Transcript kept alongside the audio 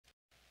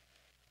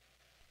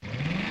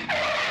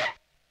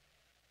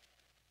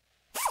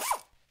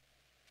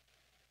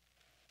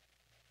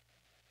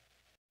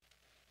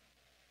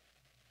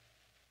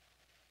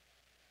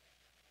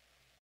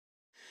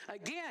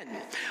Again,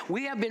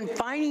 we have been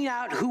finding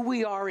out who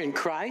we are in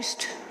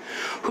Christ,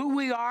 who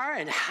we are,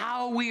 and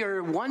how we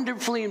are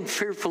wonderfully and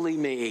fearfully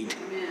made.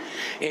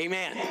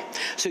 Amen. Amen.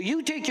 So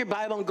you take your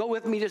Bible and go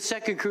with me to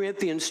 2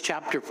 Corinthians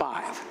chapter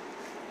 5.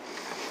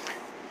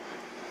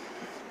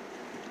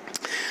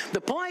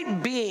 The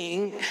point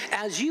being,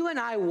 as you and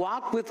I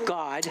walk with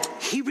God,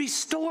 He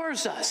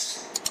restores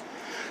us.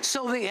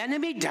 So the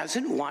enemy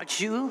doesn't want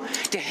you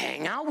to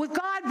hang out with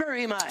God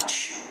very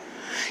much.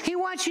 He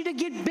wants you to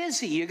get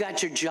busy. You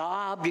got your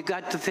job, you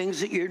got the things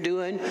that you're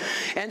doing.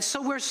 And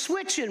so we're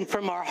switching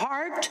from our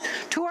heart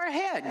to our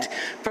head,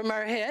 from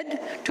our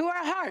head to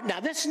our heart.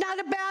 Now, that's not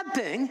a bad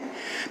thing,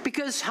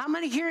 because how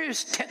many here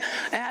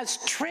has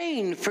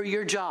trained for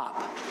your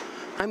job?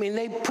 I mean,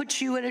 they put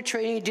you in a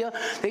training deal.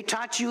 They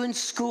taught you in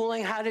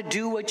schooling how to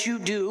do what you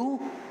do,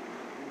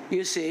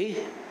 you see.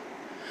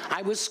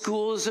 I was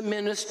schooled as a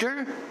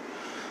minister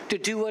to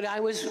do what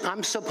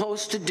I'm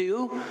supposed to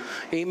do.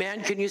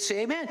 Amen. Can you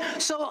say amen?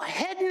 So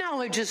head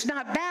knowledge is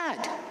not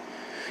bad.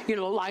 You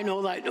know, I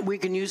know that we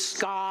can use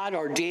Scott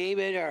or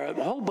David or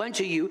a whole bunch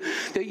of you,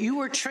 that you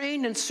were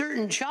trained in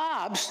certain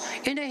jobs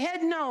in a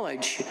head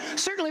knowledge.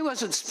 Certainly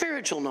wasn't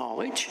spiritual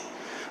knowledge.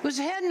 It was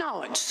head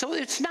knowledge. So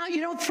it's not,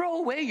 you don't throw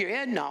away your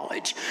head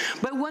knowledge.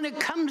 But when it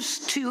comes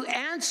to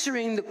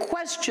answering the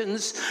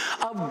questions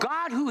of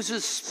God, who's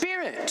a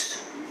spirit,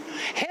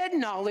 head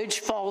knowledge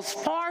falls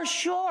far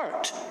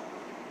short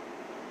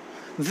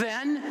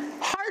than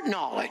heart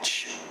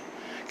knowledge.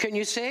 Can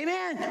you say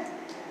amen?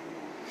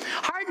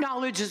 Heart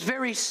knowledge is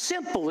very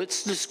simple.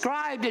 It's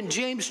described in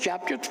James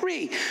chapter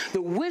 3.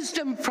 The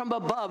wisdom from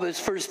above is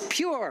first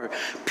pure,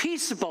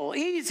 peaceable,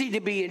 easy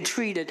to be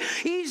entreated,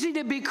 easy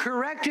to be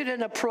corrected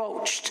and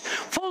approached,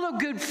 full of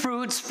good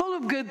fruits, full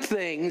of good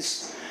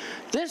things.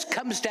 This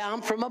comes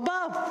down from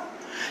above.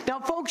 Now,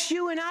 folks,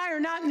 you and I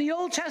are not in the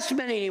Old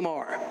Testament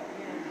anymore.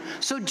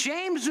 So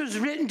James was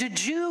written to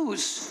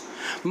Jews.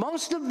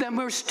 Most of them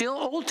were still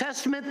Old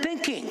Testament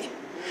thinking.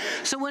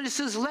 So when it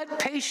says, let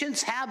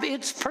patience have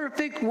its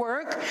perfect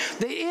work,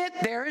 the it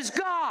there is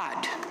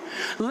God.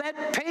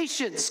 Let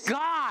patience,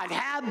 God,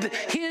 have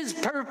His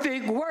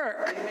perfect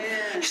work.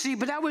 Amen. See,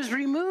 but that was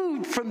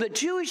removed from the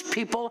Jewish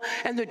people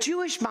and the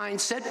Jewish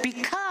mindset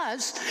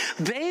because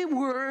they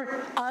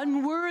were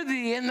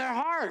unworthy in their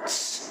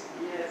hearts.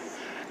 Yes.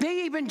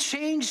 They even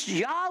changed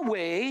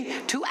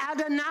Yahweh to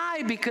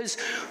Adonai because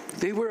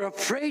they were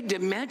afraid to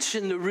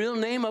mention the real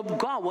name of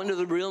God, one of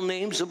the real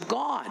names of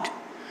God.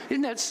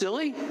 Isn't that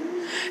silly?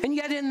 And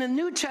yet in the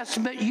New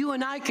Testament, you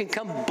and I can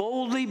come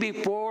boldly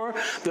before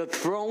the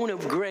throne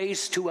of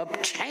grace to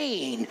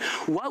obtain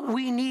what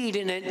we need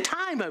in a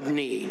time of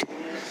need.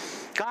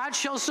 God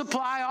shall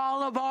supply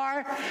all of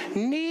our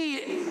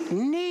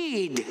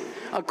need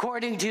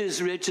according to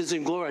His riches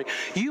and glory.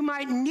 You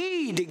might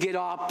need to get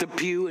off the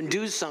pew and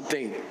do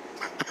something.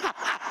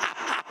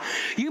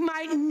 You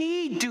might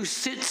need to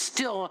sit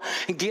still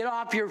and get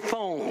off your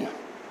phone.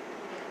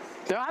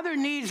 There are other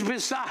needs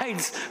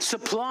besides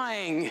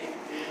supplying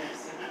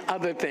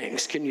other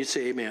things. Can you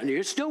say amen?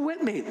 You're still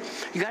with me.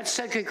 You got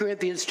 2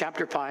 Corinthians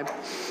chapter 5.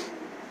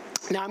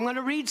 Now I'm going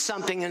to read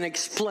something and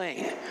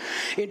explain.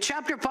 In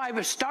chapter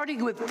 5,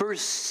 starting with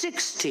verse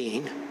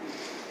 16,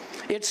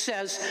 it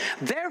says,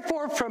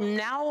 therefore from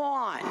now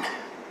on,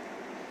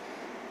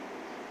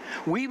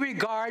 we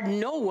regard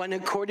no one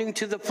according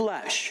to the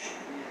flesh.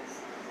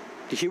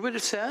 Do you hear what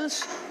it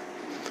says?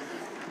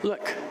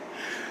 Look.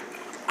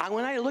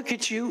 When I look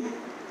at you,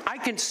 I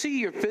can see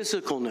your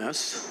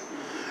physicalness,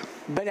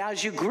 but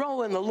as you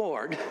grow in the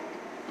Lord,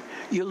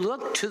 you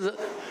look to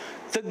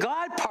the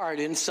God part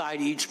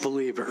inside each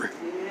believer.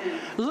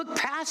 Look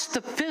past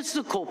the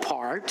physical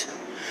part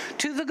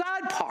to the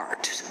God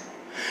part.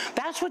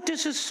 That's what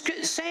this is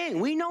saying.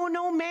 We know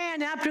no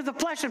man after the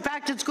flesh. In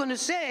fact, it's going to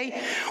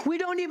say we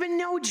don't even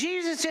know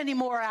Jesus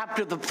anymore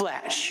after the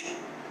flesh.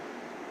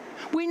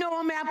 We know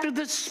Him after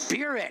the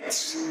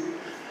spirits.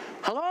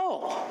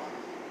 Hello?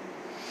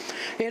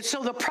 And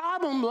so the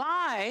problem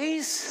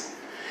lies,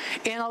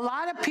 and a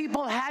lot of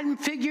people hadn't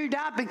figured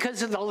out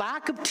because of the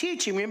lack of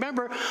teaching.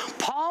 Remember,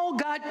 Paul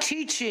got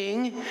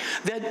teaching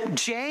that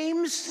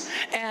James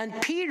and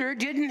Peter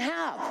didn't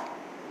have.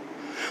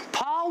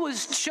 Paul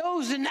was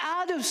chosen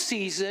out of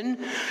season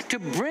to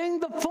bring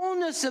the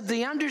fullness of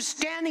the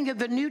understanding of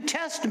the New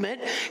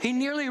Testament. He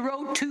nearly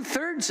wrote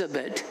 2/3 of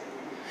it,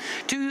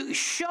 to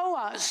show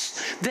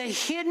us the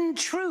hidden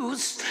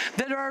truths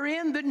that are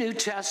in the New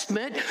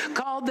Testament,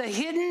 called the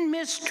hidden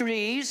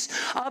mysteries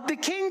of the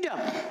kingdom.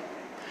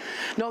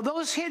 Now,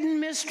 those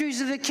hidden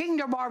mysteries of the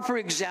kingdom are, for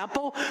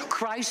example,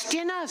 Christ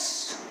in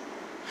us.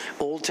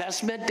 Old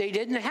Testament, they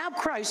didn't have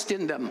Christ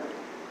in them.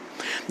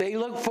 They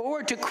look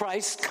forward to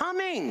Christ's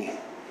coming.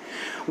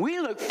 We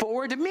look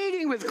forward to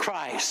meeting with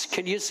Christ.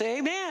 Can you say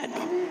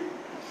amen?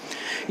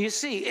 You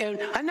see, and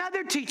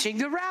another teaching,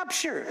 the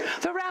rapture.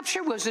 The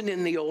rapture wasn't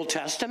in the Old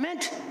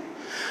Testament.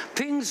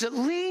 Things that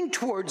lean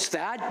towards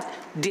that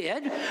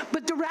did,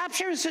 but the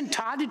rapture isn't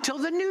taught until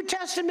the New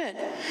Testament.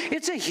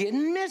 It's a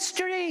hidden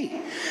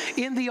mystery.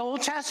 In the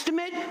Old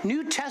Testament,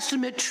 New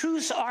Testament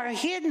truths are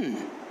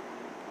hidden.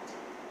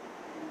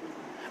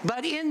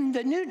 But in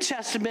the New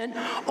Testament,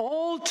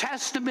 Old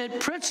Testament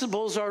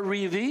principles are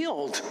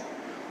revealed.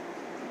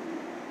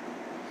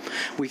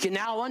 We can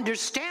now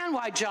understand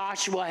why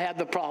Joshua had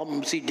the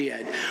problems he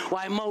did,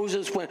 why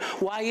Moses went,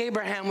 why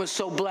Abraham was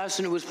so blessed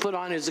and it was put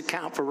on his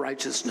account for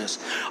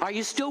righteousness. Are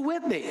you still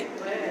with me?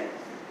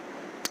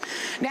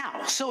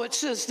 Now, so it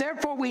says,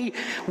 therefore we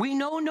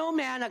know no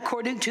man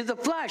according to the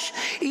flesh,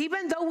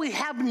 even though we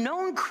have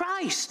known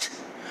Christ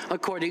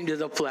according to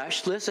the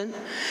flesh, listen,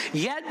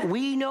 yet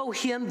we know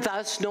him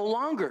thus no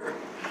longer.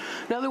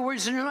 In other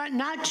words, they're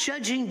not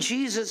judging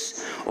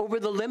Jesus over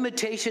the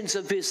limitations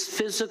of his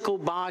physical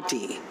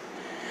body.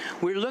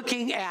 We're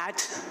looking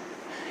at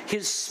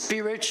his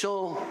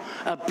spiritual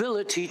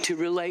ability to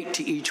relate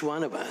to each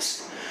one of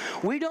us.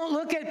 We don't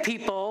look at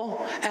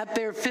people at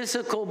their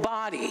physical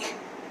body.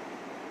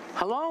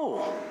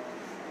 Hello?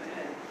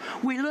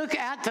 We look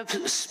at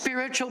the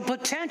spiritual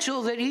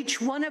potential that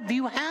each one of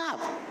you have.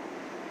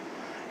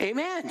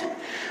 Amen.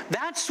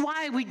 That's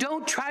why we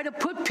don't try to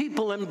put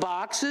people in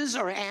boxes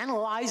or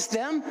analyze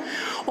them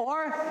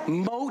or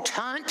mote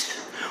hunt.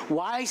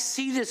 Why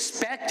see the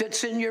speck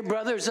that's in your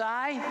brother's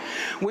eye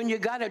when you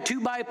got a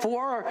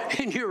 2x4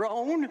 in your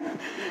own?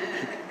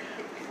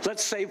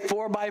 Let's say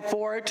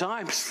 4x4 at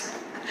times.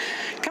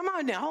 Come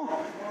on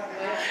now.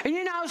 And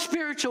you know how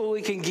spiritual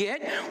we can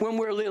get when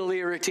we're a little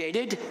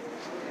irritated.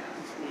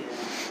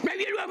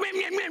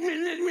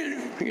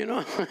 You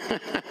know?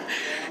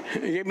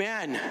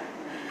 Amen.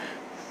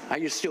 Are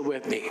you still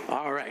with me?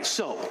 All right,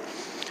 so,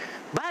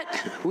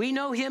 but we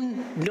know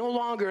him no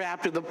longer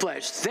after the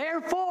flesh.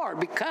 Therefore,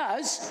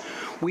 because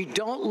we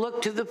don't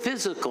look to the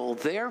physical,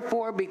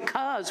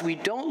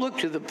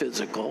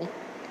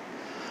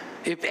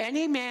 if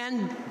any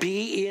man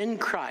be in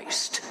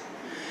Christ,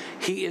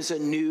 he is a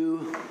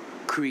new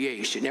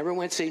creation.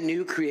 Everyone say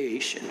new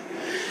creation.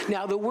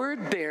 Now, the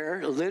word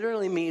there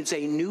literally means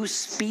a new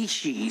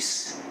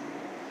species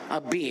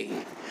of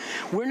being.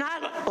 We're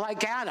not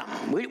like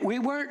Adam. We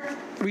weren't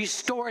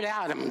restored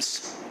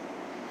Adams.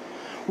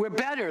 We're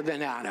better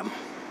than Adam.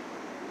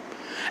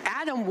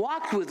 Adam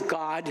walked with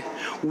God.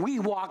 We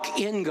walk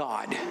in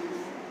God.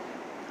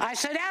 I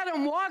said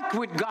Adam walked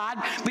with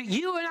God, but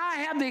you and I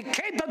have the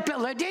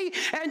capability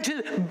and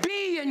to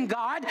be in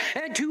God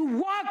and to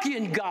walk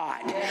in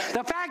God.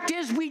 The fact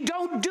is we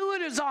don't do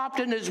it as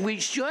often as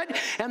we should,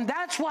 and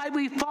that's why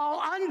we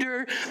fall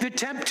under the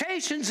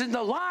temptations and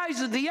the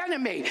lies of the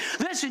enemy.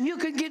 Listen, you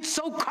could get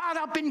so caught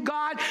up in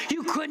God,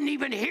 you couldn't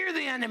even hear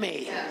the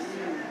enemy.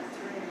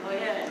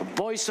 The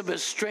voice of a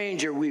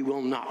stranger we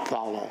will not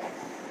follow.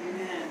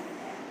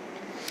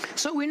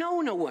 So we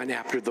know no one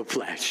after the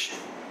flesh.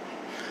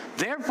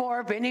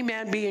 Therefore, if any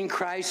man be in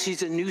Christ,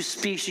 he's a new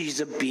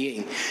species of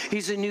being.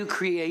 He's a new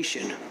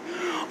creation.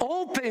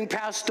 Old thing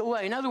passed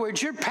away. In other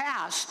words, your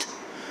past,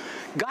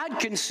 God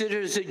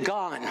considers it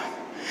gone.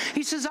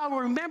 He says, I'll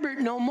remember it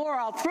no more.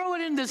 I'll throw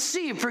it in the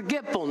sea of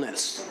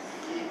forgetfulness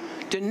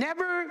to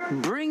never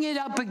bring it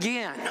up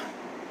again.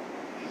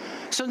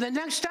 So the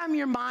next time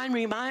your mind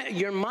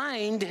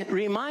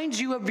reminds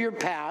you of your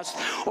past,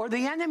 or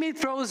the enemy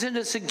throws in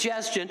a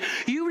suggestion,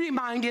 you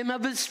remind him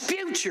of his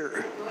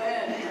future.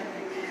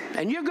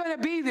 And you're going to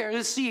be there.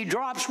 The sea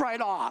drops right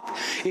off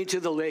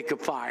into the lake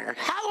of fire.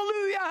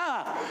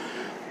 Hallelujah!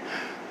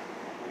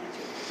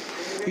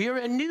 You're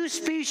a new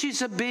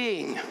species of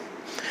being.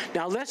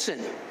 Now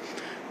listen.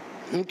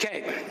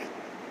 Okay.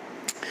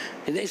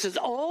 And he says,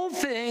 old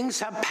things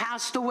have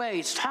passed away.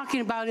 It's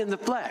talking about in the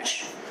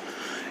flesh.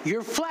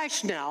 Your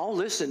flesh now,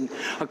 listen,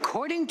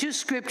 according to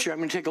Scripture, I'm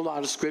going to take a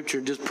lot of Scripture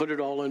and just put it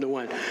all into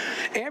one.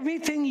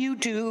 Everything you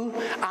do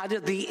out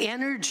of the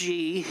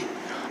energy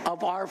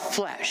of our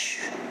flesh.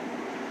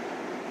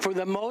 For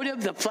the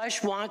motive, the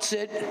flesh wants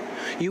it.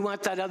 You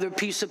want that other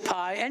piece of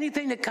pie.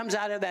 Anything that comes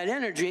out of that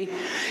energy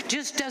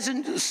just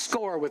doesn't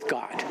score with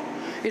God.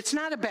 It's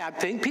not a bad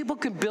thing. People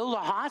can build a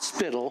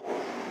hospital.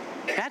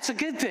 That's a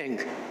good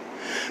thing.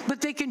 But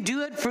they can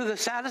do it for the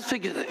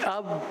satisfaction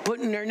of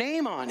putting their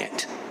name on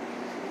it.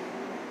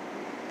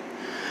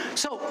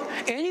 So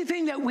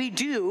anything that we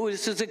do,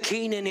 this is a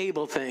Cain and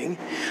Abel thing,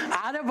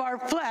 out of our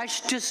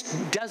flesh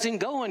just doesn't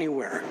go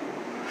anywhere.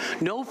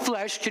 No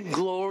flesh can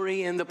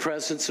glory in the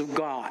presence of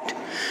God.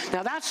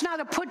 Now that's not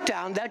a put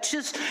down, that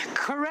just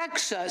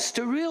corrects us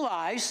to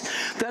realize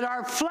that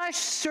our flesh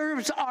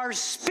serves our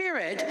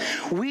spirit.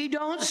 We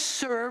don't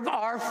serve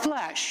our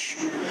flesh.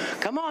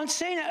 Come on,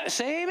 say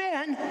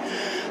amen.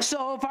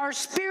 So if our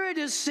spirit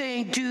is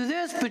saying do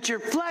this, but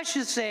your flesh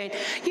is saying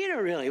you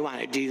don't really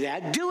want to do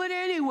that, do it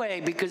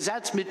anyway, because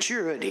that's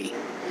maturity.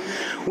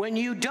 When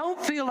you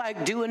don't feel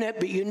like doing it,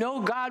 but you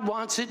know God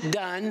wants it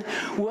done,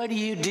 what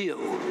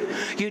do?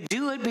 You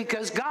do it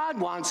because God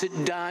wants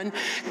it done,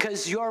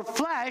 because your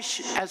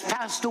flesh has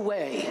passed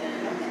away.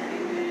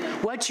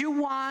 What your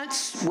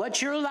wants,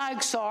 what your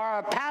likes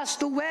are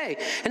passed away.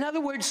 In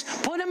other words,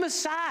 put them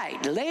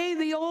aside. Lay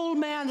the old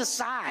man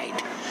aside.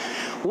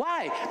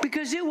 Why?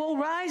 Because it will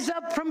rise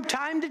up from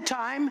time to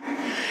time,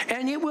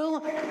 and it will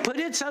put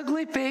its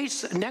ugly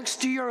face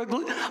next to your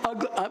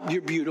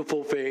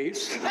beautiful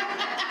face.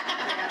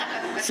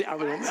 See, I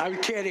was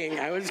kidding.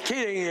 I was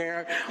kidding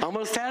there.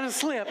 Almost had a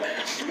slip.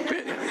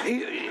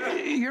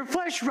 Your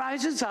flesh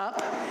rises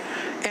up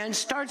and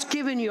starts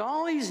giving you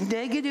all these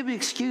negative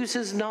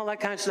excuses and all that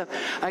kind of stuff.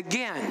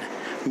 Again,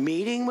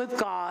 meeting with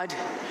God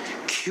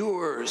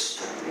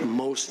cures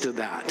most of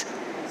that.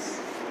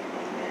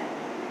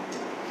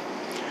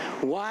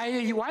 Why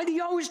do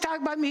you always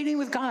talk about meeting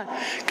with God?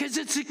 Because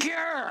it's a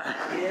cure.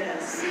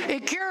 Yes.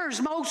 It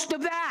cures most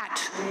of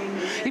that.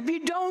 Amen. If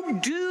you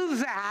don't do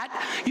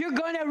that, you're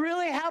going to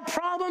really have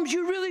problems.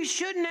 You really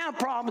shouldn't have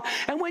problems.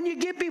 And when you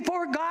get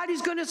before God,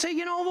 he's going to say,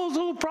 you know, those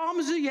little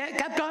problems that you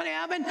kept on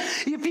having,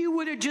 if you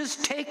would have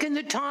just taken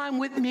the time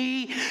with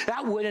me,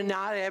 that would have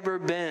not ever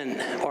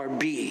been or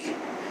be.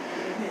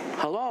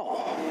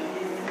 Hello?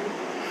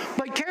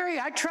 But Kerry,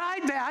 I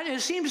tried that.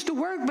 It seems to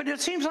work, but it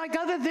seems like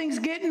other things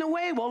get in the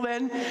way. Well,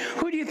 then,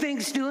 who do you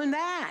think's doing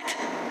that?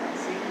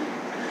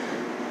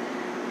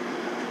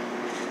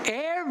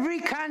 Every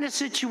kind of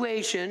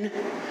situation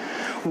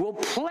will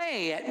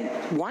play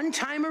at one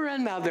time or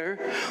another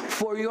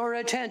for your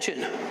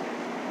attention.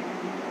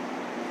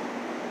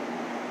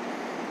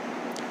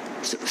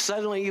 So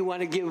suddenly you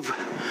want to give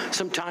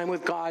some time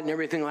with God and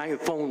everything like the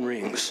phone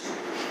rings.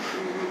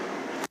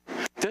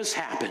 This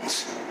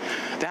happens.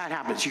 That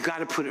happens. You got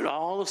to put it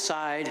all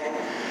aside,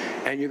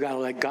 and you got to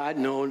let God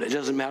know it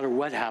doesn't matter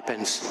what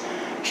happens,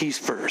 he's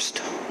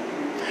first.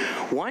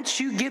 Once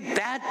you get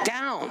that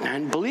down,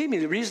 and believe me,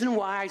 the reason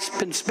why I've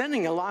been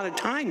spending a lot of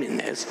time in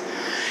this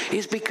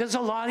is because a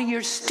lot of you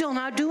are still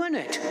not doing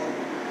it.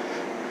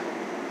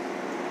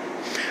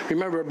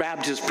 Remember a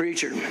Baptist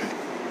preacher.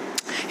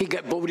 He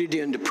got voted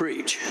in to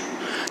preach.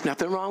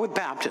 Nothing wrong with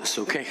Baptists,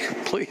 okay?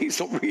 Please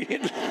don't read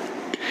it.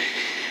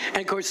 And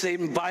of course, they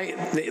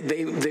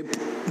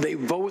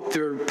vote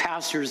their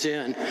pastors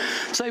in.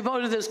 So they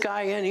voted this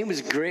guy in. He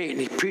was great, and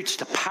he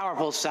preached a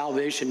powerful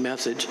salvation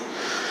message.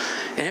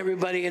 And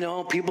everybody,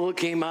 people who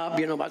came up,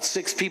 about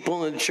 6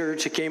 people in the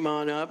church that came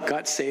on up,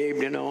 got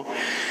saved, and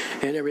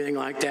everything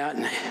like that.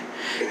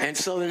 And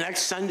so the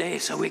next Sunday,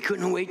 so we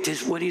couldn't wait to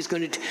what he's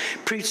going to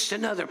preach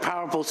another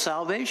powerful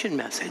salvation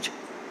message.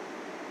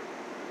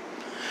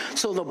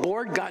 So the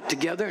board got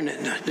together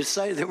and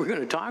decided that we're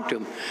going to talk to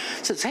him.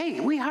 It says, hey,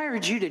 we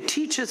hired you to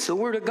teach us the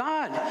Word of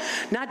God,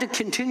 not to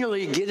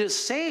continually get us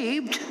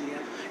saved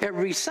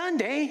every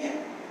Sunday.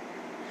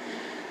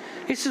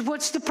 He says,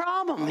 what's the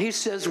problem? He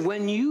says,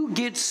 when you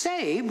get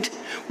saved,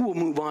 we'll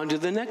move on to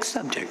the next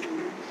subject.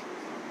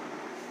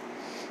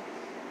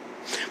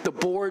 The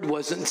board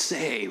wasn't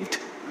saved.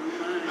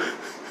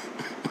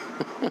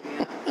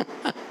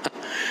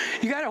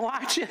 You got to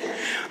watch it.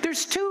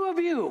 There's 2 of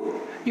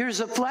you. There's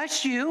the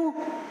flesh you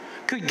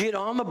could get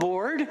on the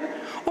board,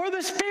 or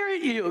the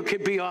spirit you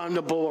could be on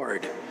the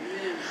board.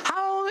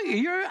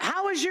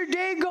 How is your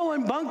day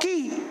going,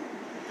 Bunky?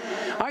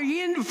 Are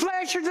you in the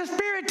flesh or the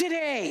spirit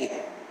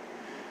today?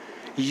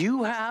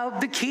 You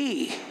have the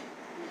key.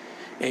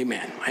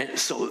 Amen. And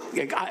so,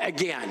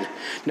 again,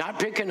 not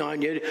picking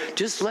on you,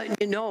 just letting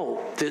you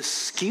know, the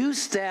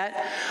excuse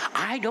that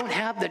I don't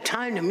have the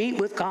time to meet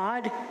with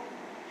God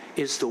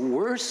is the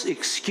worst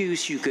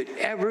excuse you could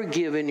ever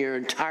give in your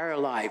entire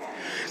life,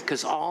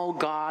 because all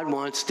God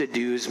wants to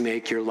do is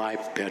make your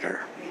life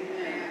better.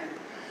 Amen.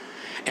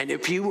 And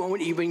if you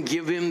won't even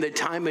give him the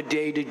time of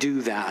day to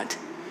do that,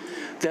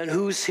 then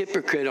whose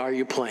hypocrite are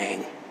you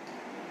playing?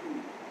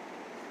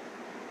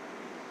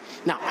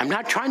 Now, I'm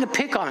not trying to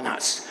pick on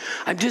us.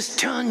 I'm just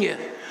telling you,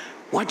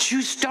 once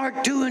you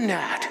start doing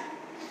that,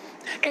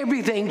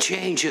 everything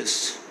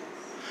changes.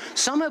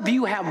 Some of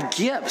you have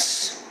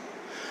gifts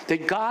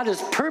that God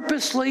has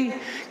purposely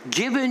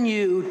given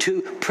you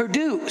to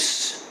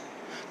produce.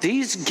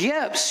 These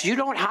gifts, you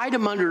don't hide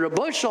them under a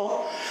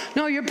bushel.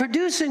 No, you're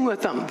producing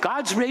with them.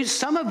 God's raised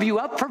some of you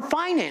up for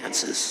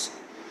finances.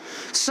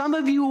 Some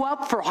of you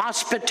up for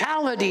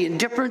hospitality and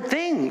different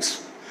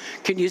things.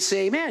 Can you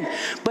say amen?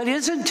 But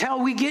it's until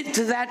we get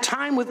to that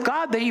time with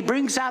God that he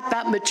brings out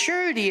that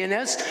maturity in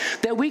us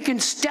that we can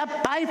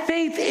step by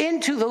faith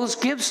into those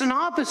gifts and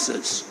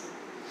offices.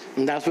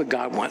 And that's what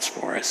God wants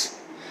for us.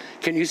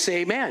 Can you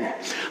say amen?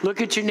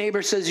 Look at your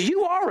neighbor, says,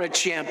 you are a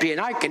champion,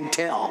 I can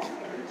tell.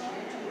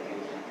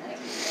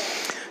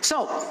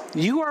 So,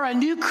 you are a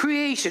new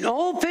creation.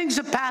 Old things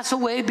have passed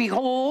away.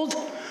 Behold,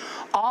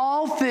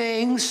 all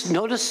things,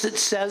 notice it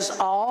says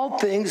all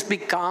things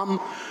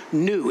become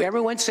new.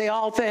 Everyone say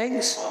all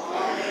things?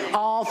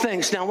 All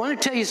things. Now, I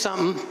want to tell you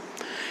something.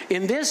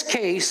 In this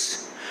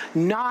case,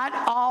 not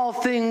all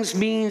things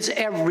means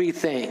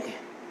everything.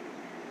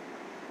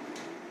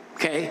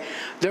 Okay?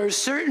 There's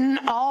certain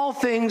all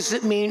things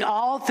that mean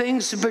all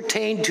things that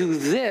pertain to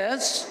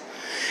this,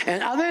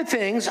 and other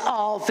things,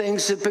 all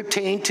things that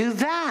pertain to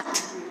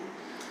that.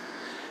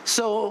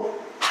 So,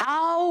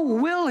 how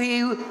will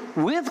he,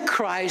 with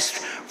Christ,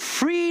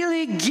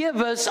 freely give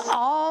us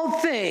all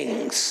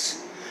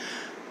things?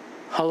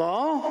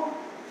 Hello?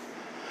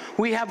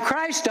 We have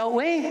Christ, don't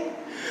we?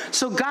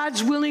 So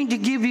God's willing to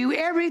give you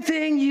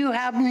everything you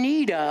have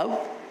need of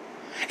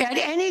at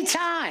any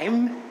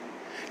time.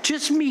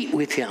 Just meet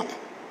with him.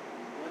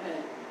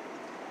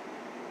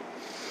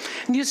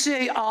 And you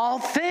say, all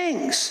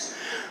things.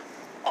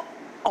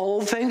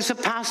 Old things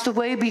have passed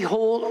away.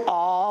 Behold,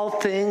 all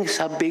things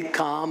have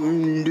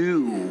become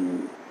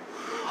new.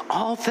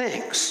 All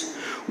things.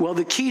 Well,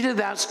 the key to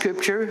that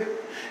scripture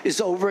is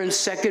over in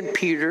 2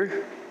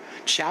 Peter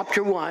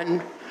chapter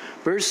 1,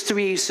 verse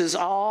 3 says,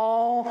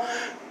 all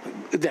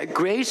that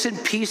grace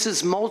and peace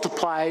is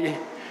multiplied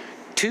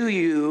to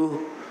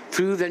you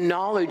through the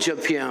knowledge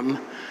of him,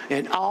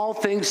 and all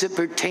things that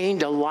pertain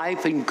to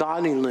life and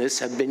godliness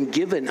have been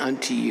given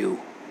unto you.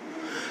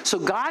 So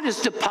God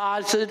has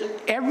deposited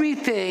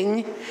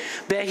everything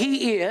that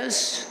he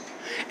is,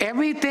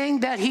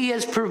 everything that he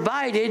has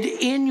provided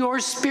in your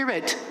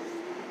spirit.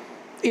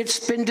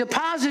 It's been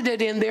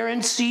deposited in there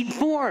in seed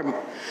form.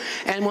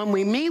 And when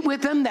we meet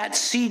with him, that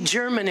seed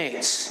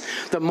germinates.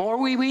 The more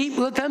we meet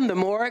with him, the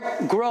more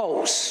it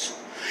grows.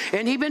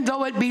 And even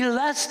though it be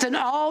less than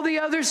all the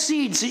other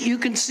seeds that you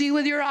can see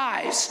with your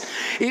eyes,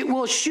 it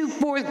will shoot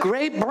forth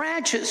great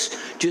branches.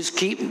 Just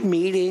keep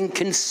meeting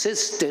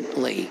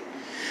consistently.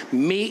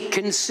 Meet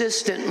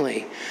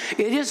consistently.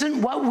 It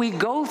isn't what we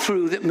go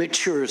through that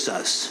matures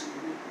us.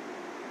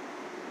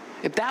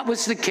 If that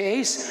was the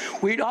case,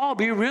 we'd all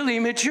be really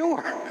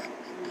mature.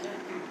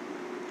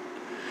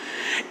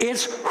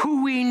 It's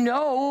who we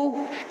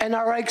know and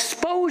our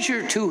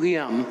exposure to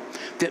him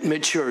that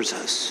matures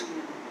us.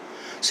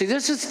 See,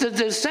 this is the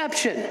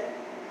deception.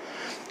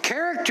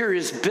 Character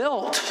is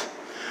built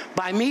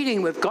by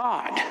meeting with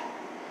God.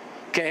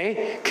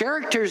 Okay?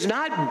 Character is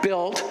not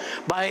built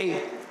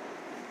by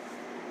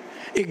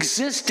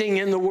existing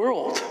in the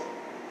world.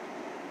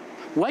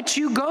 What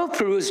you go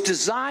through is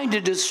designed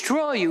to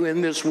destroy you in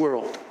this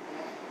world.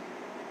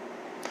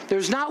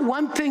 There's not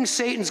one thing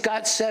Satan's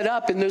got set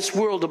up in this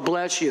world to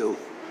bless you.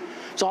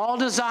 It's all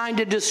designed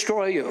to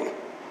destroy you.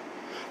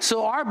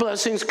 So our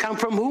blessings come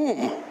from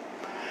whom?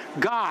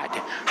 God.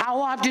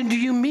 How often do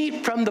you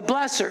meet from the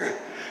blesser?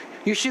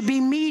 You should be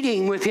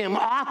meeting with him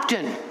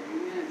often.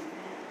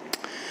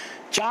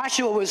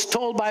 Joshua was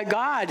told by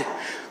God,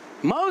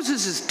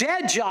 Moses is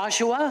dead,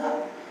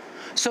 Joshua.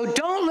 So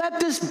don't let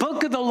this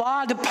book of the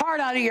law depart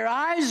out of your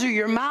eyes or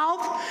your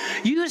mouth.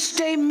 You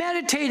stay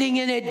meditating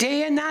in it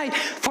day and night,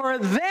 for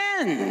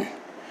then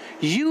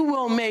you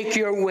will make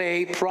your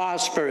way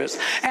prosperous.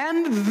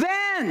 And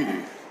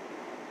then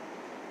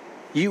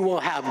you will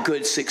have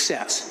good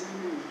success.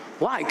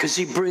 Why? Because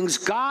he brings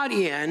God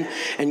in,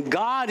 and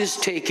God is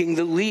taking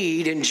the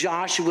lead in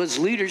Joshua's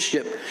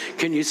leadership.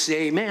 Can you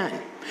say amen?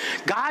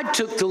 God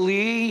took the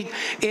lead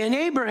in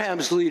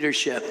Abraham's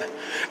leadership.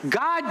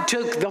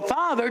 The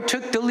Father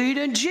took the lead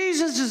in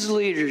Jesus'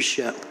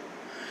 leadership.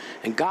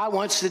 And God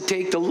wants to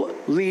take the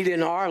lead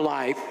in our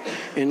life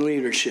in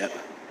leadership.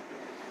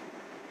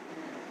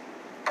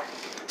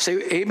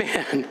 Say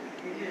amen.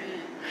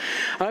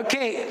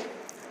 Okay.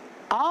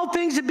 All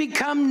things have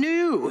become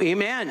new.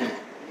 Amen.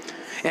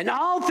 And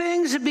all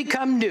things have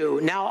become new.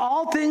 Now,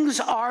 all things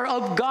are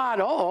of God.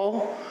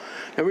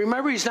 Now,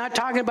 remember, he's not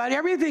talking about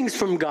everything's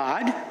from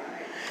God.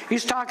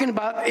 He's talking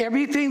about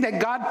everything that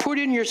God put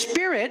in your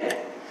spirit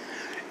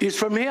is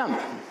from him.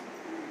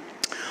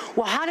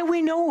 Well, how do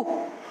we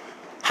know?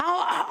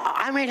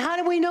 How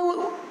do we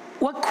know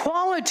what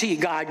quality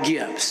God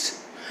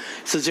gives?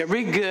 It says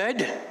every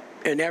good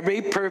and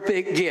every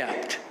perfect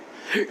gift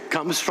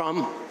comes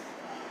from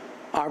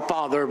our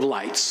Father of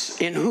lights,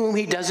 in whom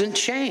he doesn't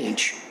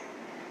change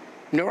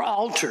nor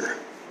alter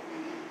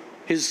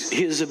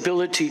his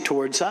ability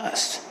towards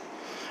us.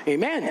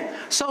 Amen.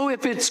 So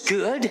if it's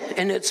good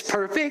and it's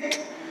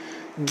perfect,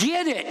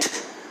 get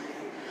it.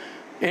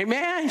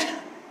 Amen.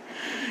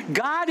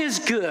 God is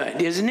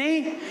good, isn't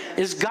he?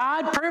 Is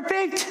God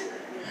perfect?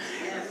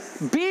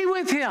 Yes. Be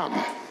with him.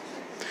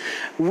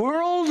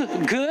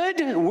 World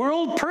good,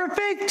 world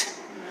perfect.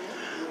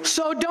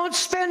 So don't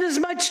spend as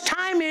much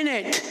time in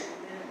it.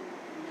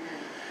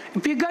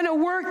 If you're going to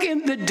work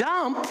in the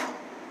dump,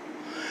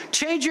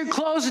 change your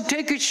clothes and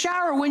take a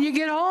shower when you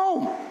get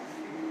home.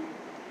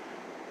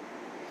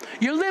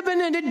 You're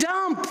living in a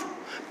dump.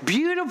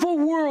 Beautiful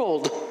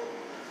world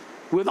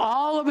with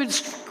all of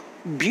its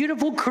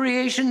beautiful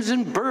creations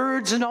and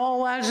birds and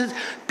all that. It's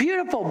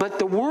beautiful, but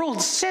the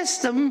world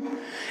system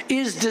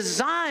is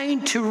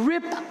designed to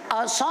rip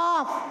us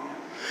off.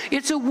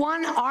 It's a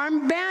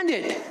one-armed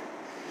bandit.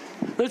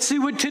 Let's see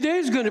what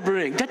today's going to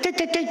bring.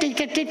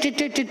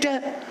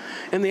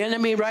 And the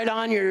enemy right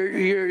on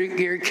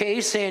your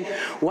case saying,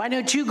 why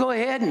don't you go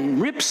ahead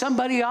and rip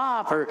somebody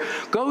off or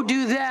go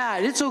do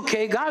that? It's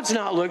okay. God's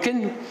not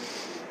looking.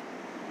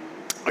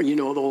 You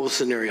know the whole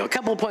scenario. A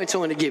couple of points I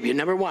want to give you.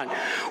 Number one,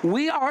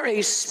 we are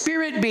a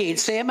spirit being.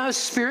 Say, I'm a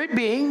spirit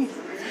being.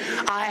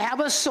 I have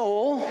a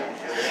soul,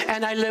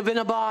 and I live in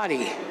a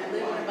body.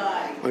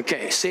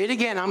 Okay, say it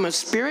again. I'm a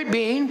spirit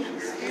being.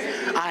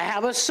 I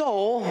have a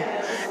soul,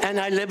 and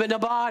I live in a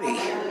body.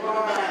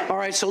 All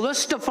right, so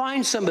let's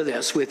define some of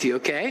this with you,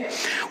 okay?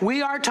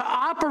 We are to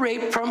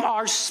operate from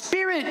our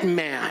spirit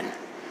man.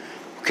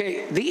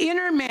 Okay, the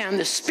inner man,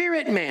 the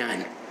spirit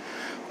man.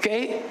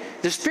 Okay,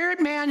 the spirit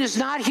man is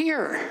not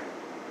here.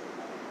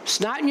 It's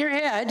not in your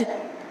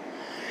head.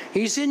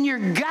 He's in your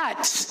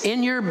guts,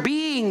 in your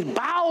being,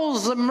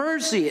 bowels of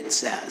mercy, it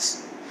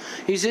says.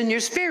 He's in your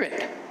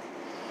spirit.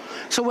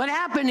 So what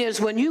happened is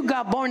when you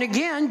got born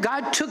again,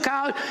 God took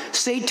out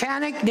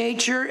satanic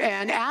nature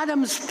and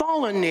Adam's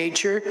fallen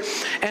nature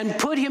and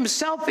put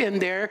himself in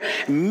there,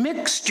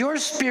 mixed your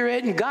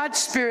spirit and God's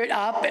spirit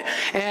up,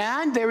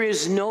 and there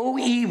is no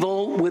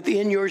evil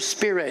within your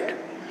spirit.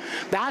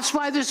 That's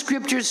why the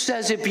scripture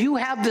says if you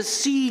have the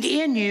seed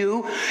in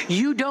you,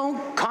 you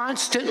don't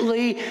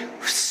constantly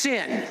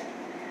sin.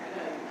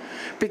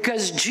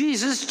 Because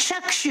Jesus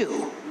checks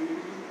you.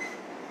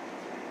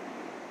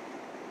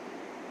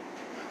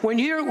 When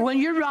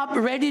you're up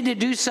ready to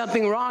do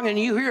something wrong and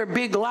you hear a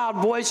big loud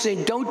voice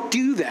saying, don't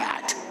do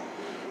that.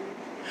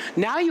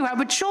 Now you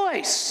have a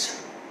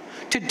choice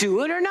to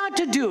do it or not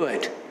to do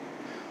it.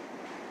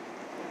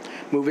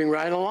 Moving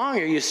right along,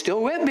 are you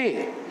still with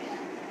me?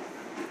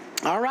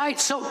 All right,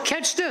 so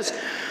catch this.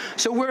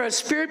 So we're a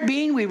spirit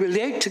being. We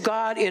relate to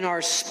God in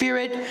our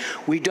spirit.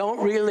 We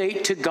don't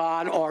relate to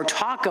God or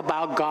talk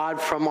about God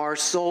from our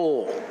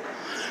soul.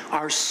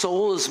 Our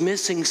soul is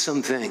missing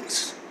some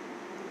things.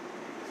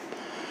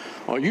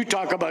 Oh, you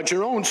talk about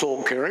your own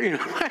soul, Kerry.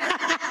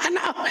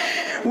 No,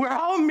 we're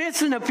all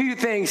missing a few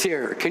things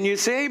here. Can you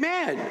say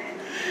amen?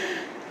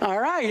 All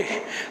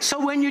right.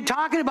 So when you're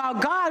talking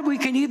about God, we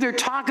can either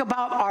talk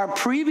about our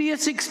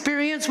previous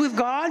experience with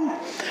God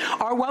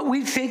or what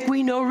we think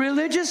we know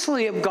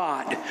religiously of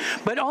God.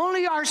 But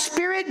only our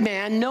spirit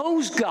man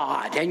knows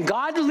God, and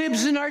God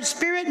lives in our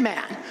spirit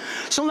man.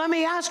 So let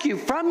me ask you,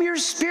 from your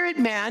spirit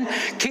man,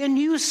 can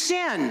you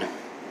sin?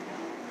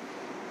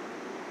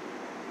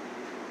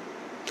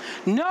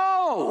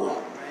 No.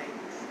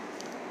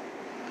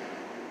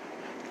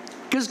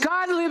 Because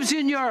God lives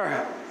in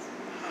your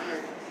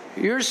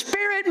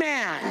spirit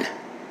man.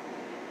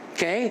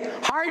 Okay?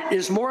 Heart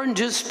is more than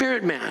just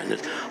spirit man.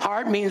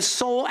 Heart means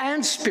soul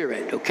and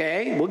spirit.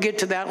 Okay? We'll get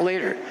to that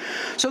later.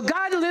 So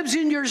God lives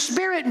in your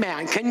spirit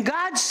man. Can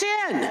God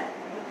sin?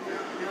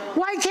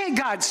 Why can't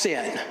God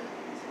sin?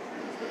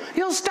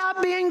 He'll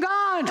stop being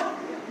God.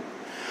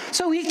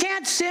 So he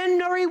can't sin,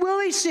 nor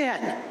will he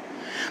sin.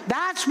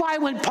 That's why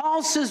when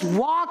Paul says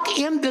walk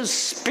in the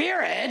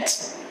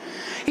Spirit,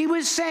 he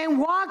was saying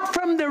walk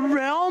from the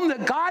realm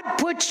that God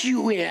puts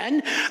you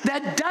in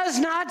that does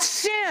not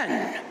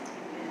sin.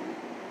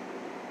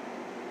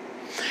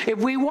 If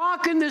we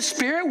walk in the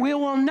Spirit, we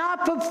will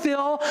not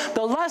fulfill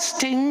the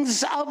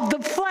lustings of the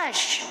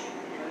flesh.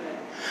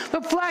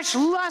 The flesh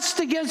lusts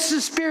against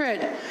the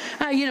Spirit.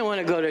 You don't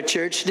want to go to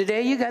church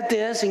today. You got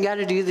this, and you got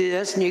to do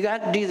this, and you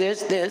got to do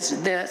this, this,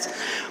 and this.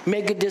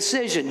 Make a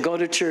decision. Go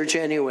to church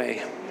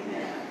anyway.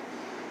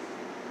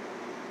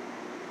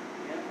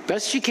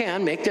 Best you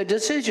can, make the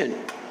decision.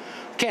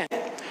 Okay.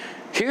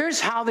 Here's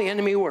how the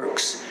enemy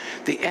works.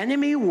 The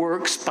enemy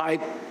works by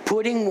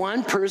putting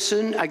one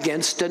person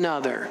against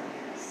another.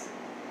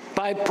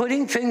 By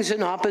putting things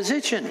in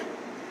opposition.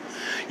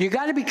 You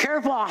got to be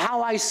careful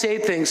how I say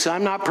things, so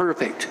I'm not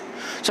perfect.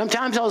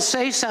 Sometimes I'll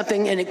say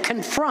something and it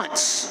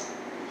confronts.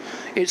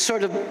 It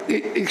sort of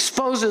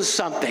exposes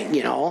something,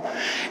 you know.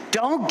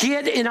 Don't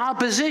get in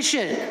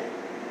opposition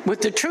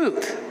with the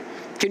truth.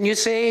 Can you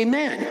say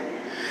amen?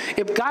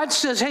 If God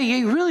says, hey,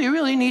 you really,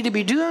 really need to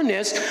be doing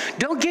this,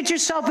 don't get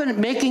yourself in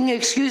making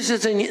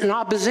excuses in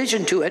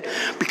opposition to it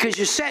because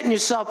you're setting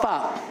yourself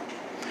up.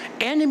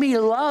 Enemy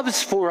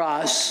loves for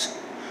us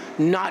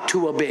not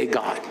to obey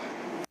God.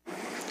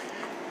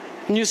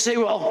 And you say,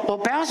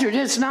 well, Pastor,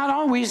 it's not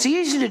always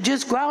easy to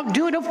just go out and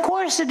do it. Of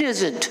course it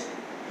isn't.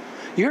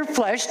 Your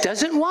flesh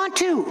doesn't want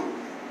to.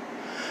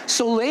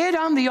 So lay it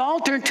on the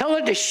altar and tell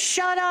it to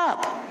shut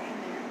up.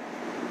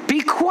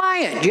 Be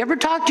quiet. Do you ever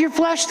talk to your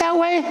flesh that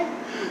way?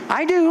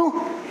 I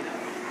do.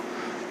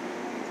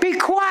 Be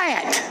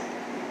quiet.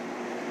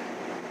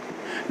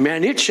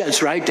 Man, it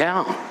shuts right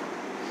down.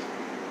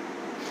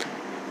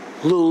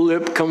 Little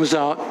lip comes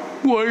out.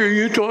 Why are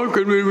you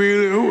talking to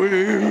me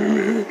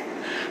that way?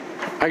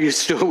 Are you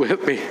still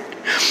with me?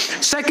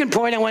 Second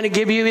point I want to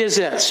give you is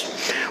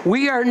this.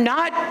 We are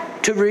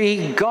not to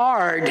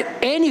regard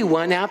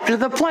anyone after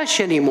the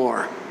flesh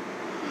anymore.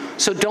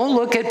 So don't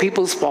look at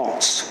people's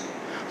faults.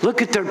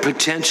 Look at their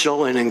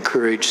potential and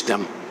encourage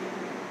them.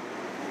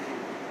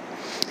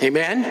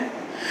 Amen?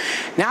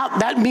 Now,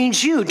 that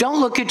means you don't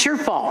look at your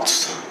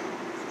faults.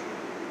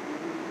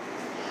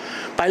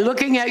 By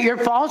looking at your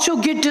faults,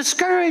 you'll get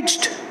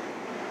discouraged.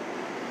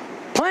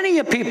 Plenty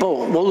of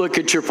people will look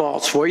at your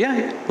faults for you.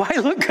 Why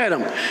look at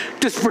them?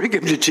 Just bring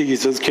them to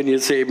Jesus. Can you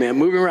say amen?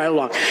 Moving right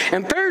along.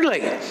 And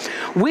thirdly,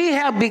 we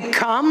have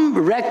become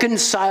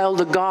reconciled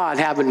to God,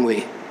 haven't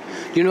we?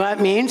 You know what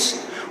that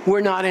means?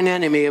 We're not an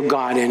enemy of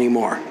God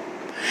anymore.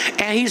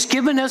 And he's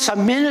given us a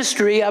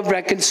ministry of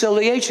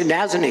reconciliation,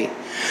 hasn't he?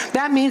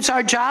 That means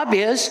our job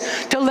is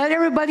to let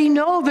everybody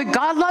know that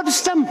God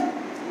loves them.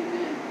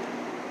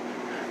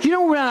 You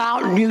don't run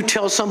out and you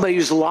tell somebody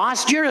who's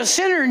lost, you're a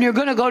sinner and you're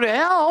going to go to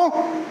hell.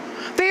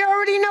 They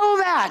already know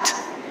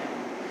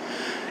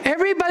that.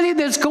 Everybody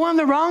that's going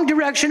the wrong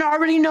direction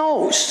already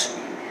knows.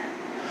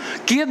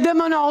 Give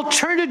them an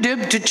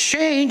alternative to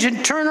change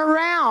and turn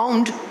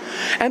around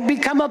and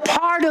become a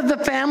part of the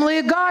family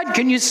of God.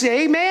 Can you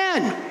say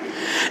amen?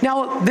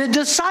 Now, the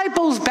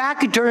disciples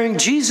back during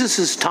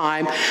Jesus'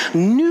 time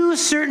knew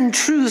certain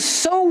truths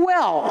so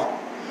well,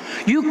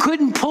 you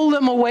couldn't pull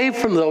them away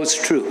from those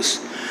truths.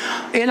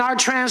 In our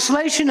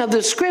translation of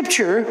the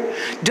scripture,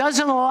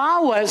 doesn't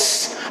allow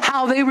us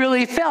how they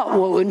really felt.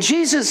 Well, when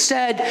Jesus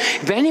said,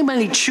 if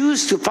anybody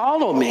chooses to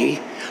follow me,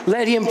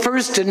 let him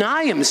first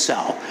deny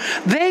himself,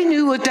 they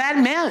knew what that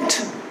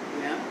meant.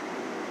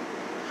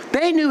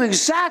 They knew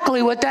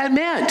exactly what that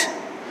meant.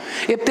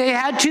 If they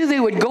had to, they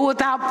would go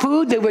without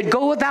food, they would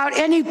go without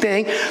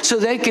anything so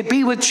they could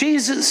be with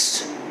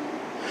Jesus.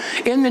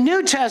 In the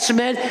New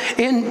Testament,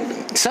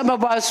 in some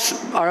of us,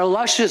 our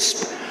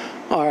luscious,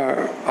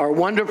 our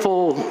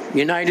wonderful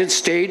United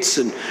States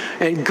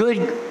and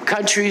good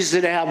countries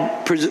that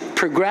have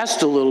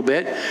progressed a little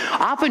bit,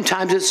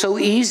 oftentimes it's so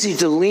easy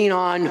to lean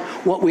on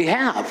what we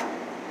have.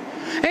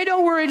 Hey,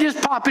 don't worry,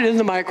 just pop it in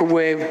the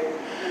microwave.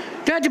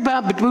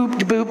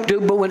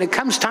 But when it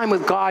comes time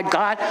with God,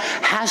 God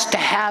has to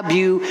have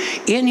you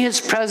in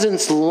his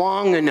presence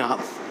long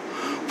enough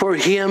for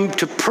him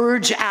to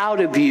purge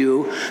out of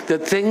you the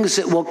things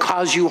that will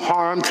cause you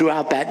harm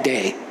throughout that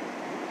day.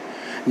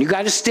 And you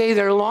got to stay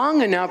there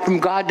long enough for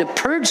God to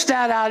purge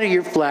that out of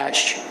your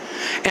flesh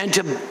and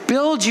to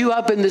build you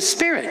up in the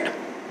spirit.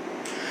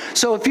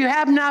 So if you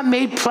have not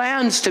made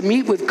plans to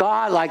meet with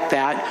God like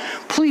that,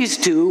 please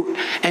do,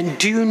 and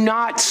do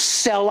not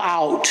sell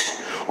out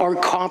or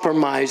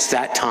compromise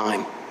that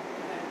time.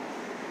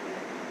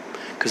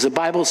 Because the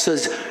Bible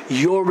says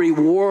your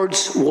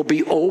rewards will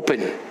be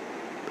open.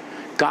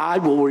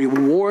 God will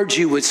reward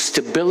you with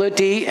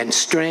stability and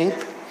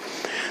strength.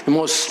 The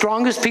most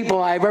strongest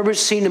people I've ever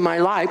seen in my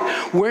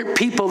life weren't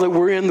people that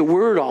were in the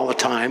Word all the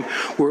time,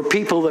 were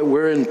people that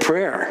were in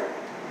prayer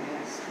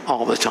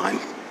all the time.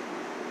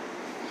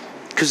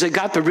 Because they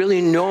got to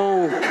really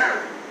know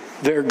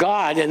their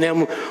God, and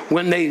then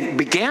when they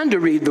began to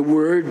read the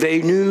Word,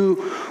 they knew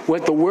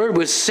what the Word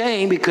was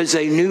saying because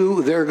they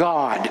knew their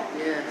God.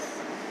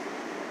 Yes.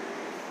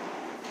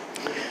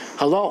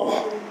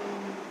 Hello?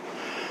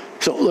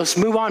 So let's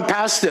move on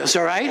past this,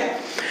 all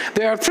right?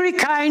 There are three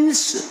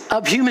kinds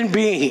of human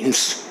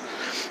beings,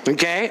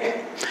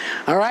 okay?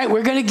 All right,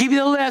 we're going to give you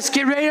the list.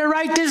 Get ready to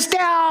write this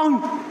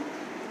down.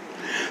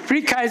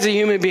 Three kinds of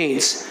human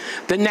beings.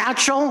 The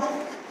natural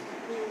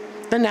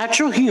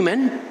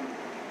human,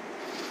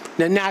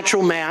 the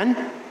natural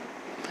man.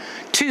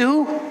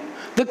 2,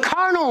 the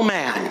carnal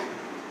man.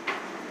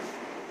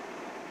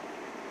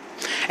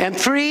 And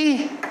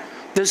 3,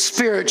 the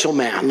spiritual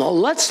man. Well,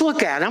 let's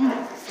look at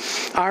them.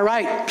 All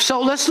right,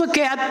 so let's look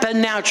at the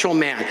natural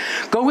man.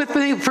 Go with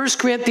me, 1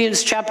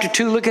 Corinthians chapter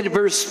 2, look at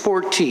verse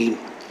 14. I'm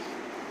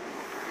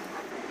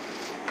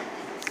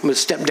going to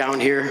step down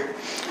here.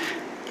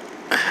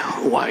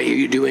 Why are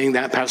you doing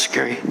that, Pastor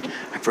Kerry?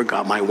 I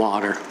forgot my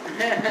water.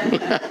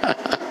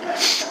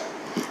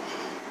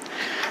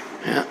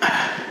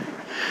 Yeah.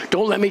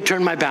 Don't let me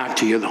turn my back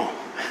to you, though.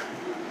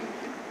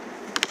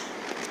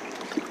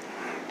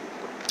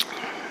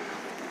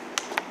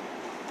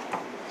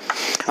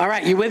 All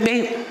right, you with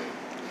me?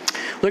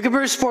 Look at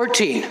verse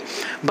 14.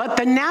 But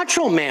the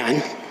natural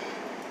man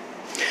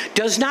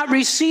does not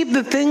receive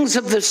the things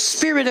of the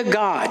Spirit of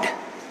God,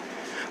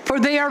 for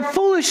they are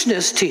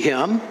foolishness to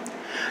him,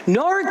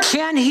 nor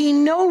can he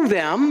know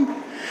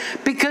them,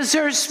 because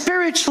they're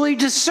spiritually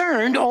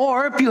discerned,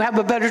 or if you have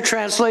a better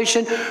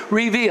translation,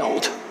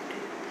 revealed.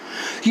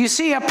 You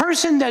see, a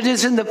person that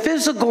is in the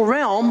physical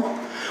realm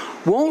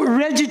won't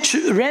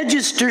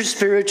register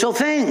spiritual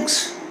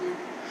things.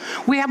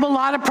 We have a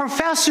lot of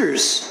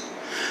professors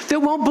that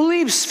won't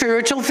believe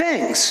spiritual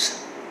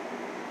things.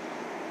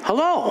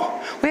 Hello?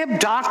 We have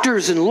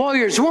doctors and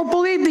lawyers who won't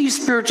believe these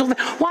spiritual things.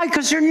 Why?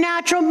 Because they're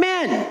natural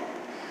men.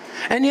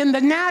 And in the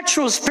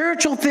natural,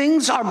 spiritual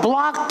things are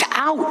blocked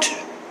out.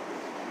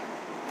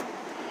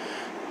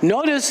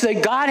 Notice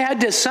that God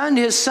had to send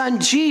his son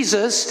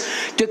Jesus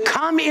to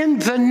come in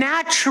the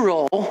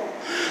natural,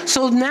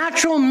 so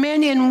natural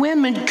men and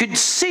women could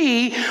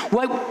see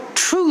what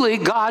truly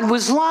God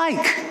was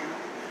like.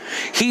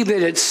 He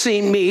that had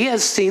seen me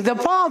has seen the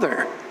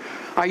Father.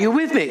 Are you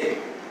with me?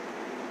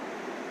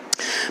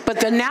 But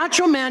the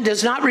natural man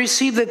does not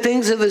receive the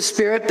things of the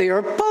Spirit. They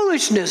are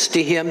foolishness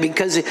to him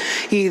because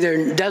he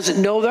either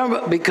doesn't know them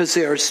or because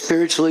they are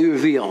spiritually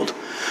revealed.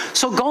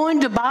 So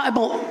going to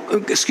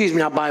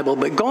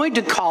going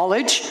to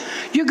college,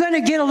 you're going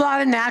to get a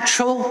lot of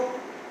natural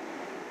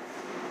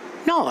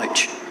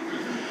knowledge.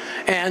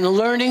 And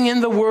learning in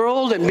the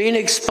world and being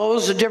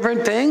exposed to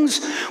different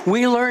things,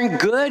 we learn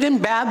good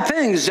and bad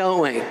things,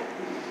 don't we?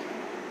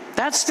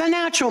 That's the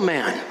natural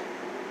man.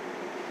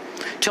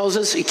 Tells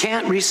us he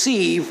can't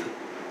receive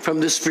from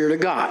the Spirit of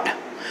God.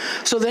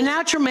 So the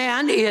natural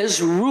man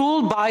is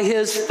ruled by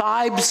his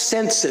 5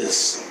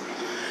 senses.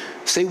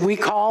 See, we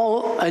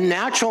call a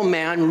natural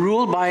man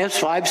ruled by his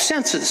 5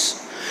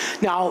 senses.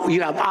 Now,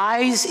 you have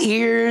eyes,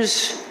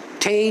 ears,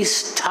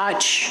 taste,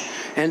 touch,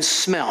 and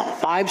smell,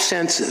 5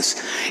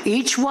 senses.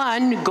 Each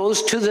one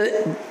goes to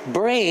the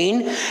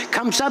brain,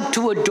 comes up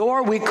to a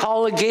door we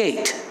call a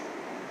gate.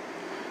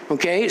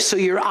 Okay, so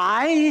your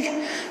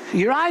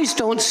eyes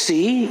don't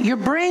see, your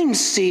brain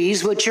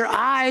sees what your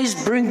eyes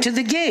bring to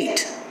the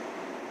gate.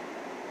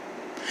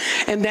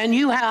 And then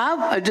you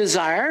have a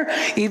desire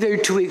either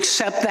to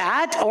accept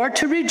that or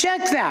to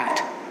reject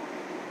that.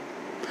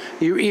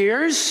 Your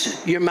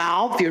ears, your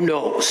mouth, your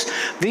nose.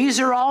 These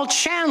are all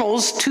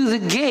channels to the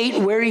gate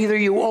where either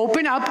you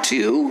open up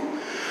to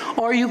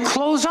or you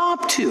close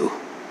off to.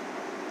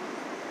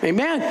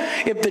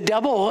 Amen. If the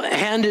devil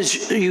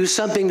hands you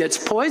something that's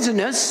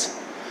poisonous,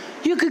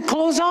 you could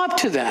close off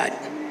to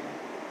that.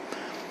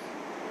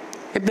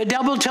 If the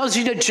devil tells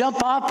you to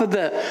jump off of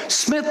the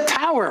Smith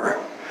Tower,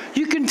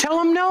 you can tell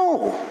him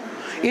no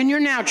in your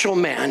natural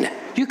man.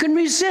 You can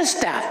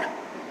resist that.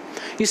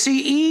 You see,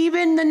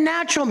 even the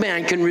natural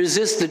man can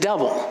resist the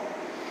devil.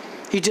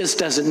 He just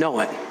doesn't know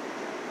it.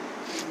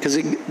 Because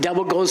the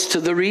devil goes to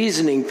the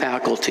reasoning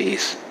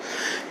faculties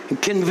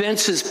and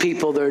convinces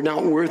people they're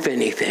not worth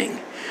anything.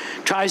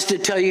 Tries to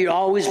tell you you'll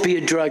always be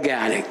a drug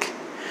addict.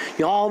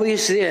 You're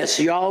always this,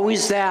 you're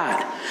always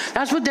that.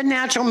 That's what the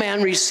natural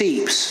man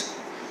receives.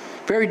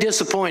 Very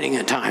disappointing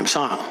at times,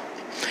 huh?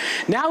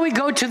 Now we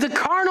go to the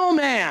carnal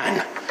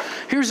man.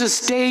 Here's a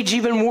stage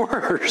even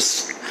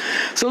worse.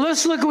 So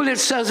let's look at what it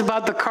says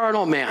about the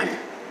carnal man.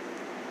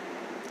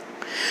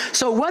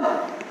 So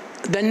what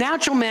the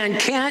natural man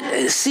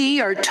can't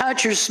see or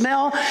touch or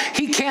smell,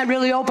 he can't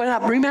really open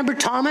up. Remember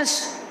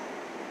Thomas?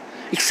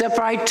 Except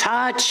for I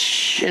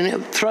touch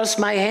and thrust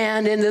my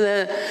hand into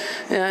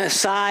the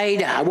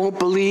side, I won't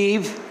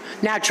believe.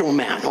 Natural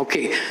man.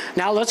 Okay,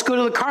 now let's go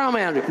to the carnal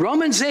man.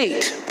 Romans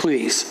 8,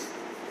 please.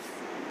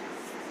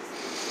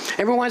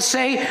 Everyone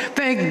say,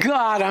 thank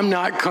God I'm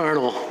not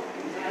carnal.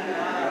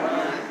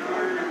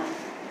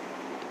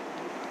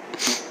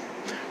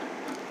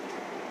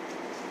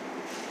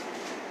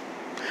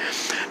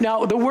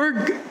 Now, the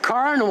word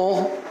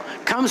carnal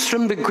comes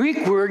from the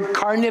Greek word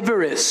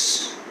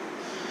carnivorous.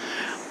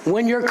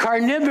 When you're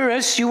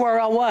carnivorous, you are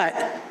a what?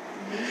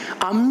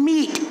 A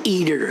meat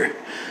eater.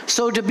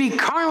 So to be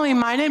carnally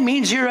minded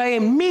means you're a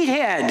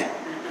meathead.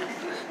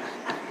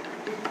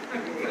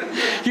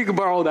 You can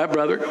borrow that,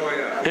 brother.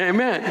 Oh, yeah.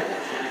 Amen.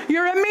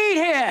 You're a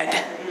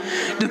meathead.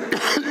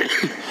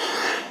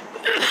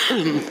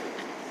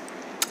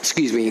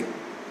 Excuse me.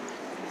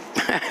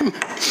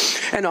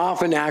 And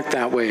often act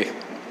that way.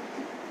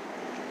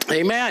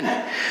 Amen.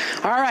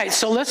 All right,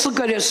 so let's look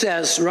at what it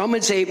says.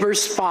 Romans 8,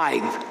 verse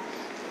 5.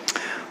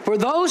 For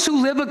those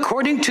who live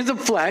according to the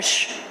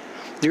flesh,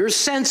 your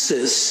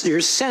senses,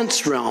 your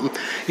sense realm,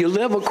 you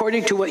live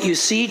according to what you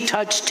see,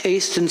 touch,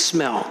 taste, and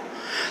smell.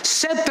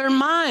 Set their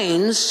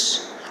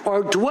minds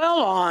or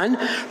dwell on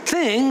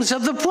things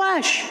of the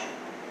flesh.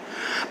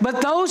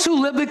 But those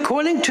who live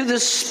according to the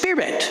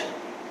Spirit,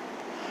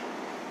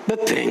 the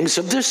things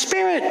of the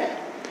Spirit.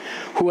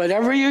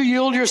 Whatever you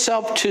yield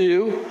yourself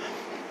to,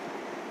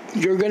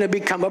 you're going to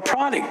become a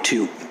product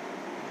to.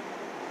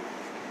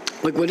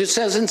 Look what it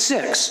says in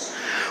 6.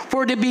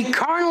 For to be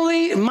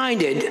carnally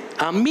minded,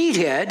 a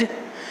meathead,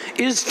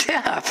 is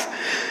death.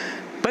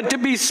 But to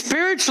be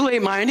spiritually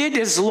minded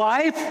is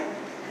life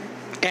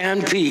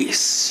and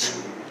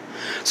peace.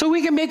 So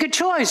we can make a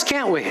choice,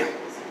 can't we?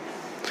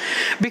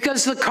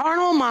 Because the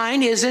carnal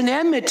mind is an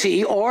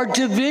enmity or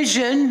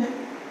division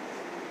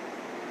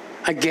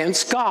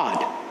against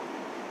God.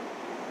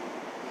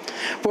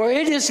 For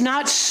it is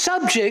not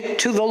subject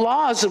to the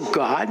laws of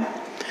God,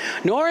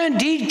 nor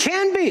indeed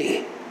can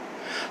be.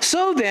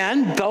 So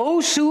then,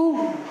 those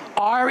who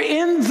are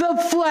in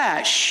the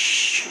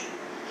flesh,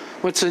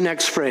 what's the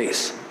next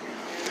phrase?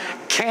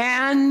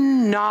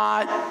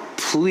 Cannot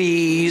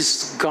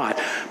please God.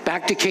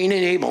 Back to Cain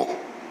and Abel.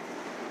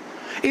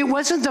 It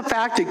wasn't the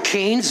fact that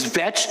Cain's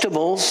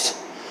vegetables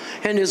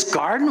and his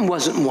garden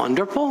wasn't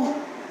wonderful.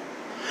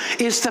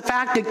 It's the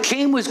fact that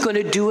Cain was going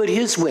to do it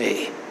his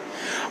way.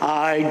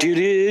 I did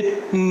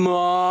it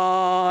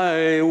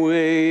my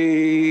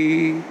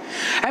way.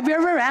 Have you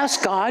ever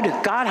asked God,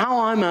 God,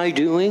 how am I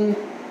doing?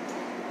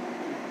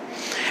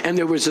 And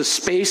there was a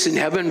space in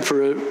heaven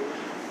for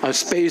a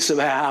space of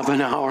half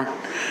an hour.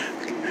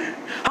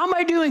 How am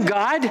I doing,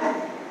 God?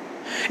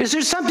 Is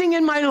there something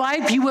in my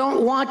life you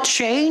won't want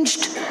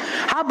changed?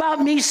 How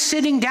about me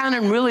sitting down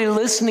and really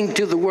listening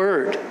to the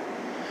Word?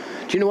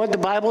 Do you know what the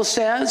Bible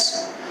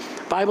says?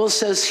 The Bible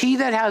says, he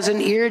that has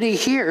an ear to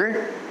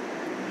hear,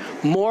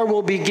 more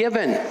will be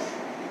given.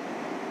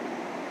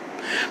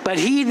 But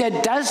he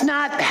that does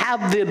not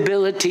have the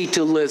ability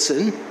to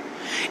listen,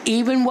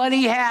 even what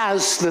he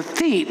has, the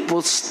thief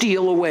will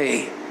steal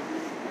away.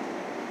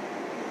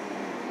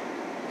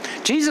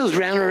 Jesus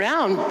ran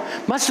around.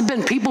 Must have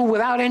been people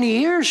without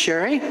any ears,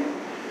 Sherry.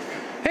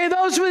 Hey,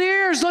 those with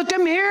ears, let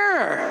them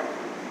hear.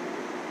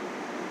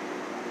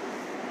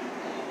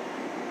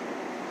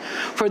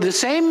 For the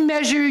same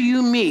measure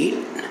you meet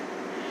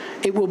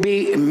it will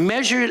be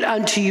measured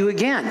unto you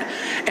again.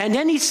 And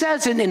then he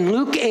says in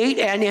Luke 8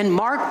 and in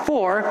Mark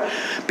 4,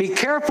 be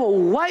careful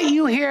what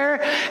you hear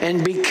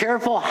and be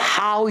careful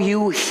how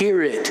you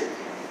hear it.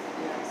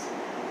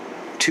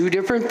 Two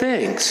different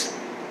things.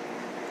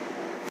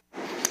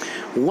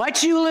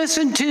 What you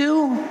listen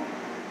to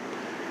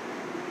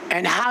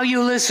and how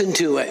you listen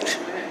to it.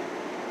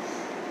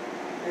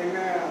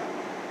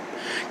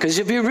 Because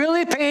if you're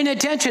really paying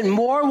attention,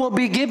 more will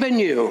be given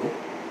you.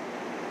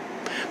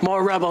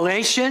 More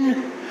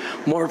revelation,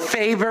 more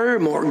favor,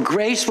 more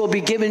grace will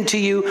be given to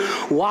you.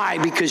 Why?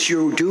 Because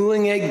you're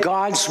doing it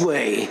God's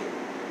way.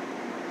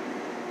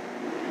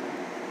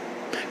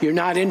 You're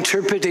not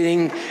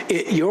interpreting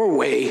it your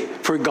way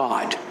for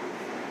God.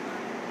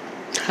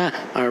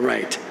 All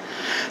right.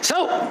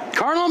 So,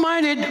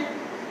 carnal-minded.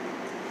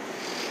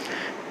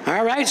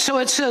 All right, so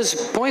it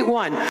says, point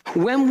 1,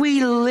 when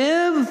we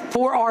live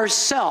for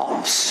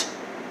ourselves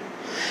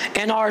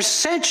and are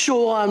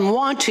sensual and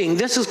wanting,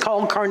 this is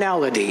called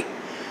carnality.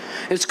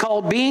 It's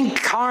called being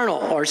carnal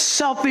or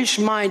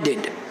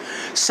selfish-minded.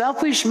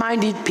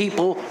 Selfish-minded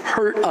people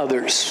hurt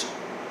others.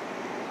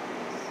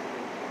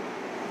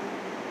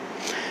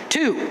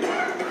 2,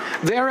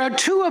 there are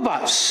two of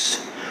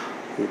us.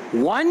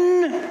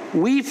 One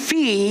we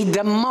feed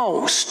the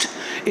most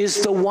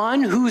is the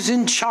one who's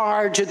in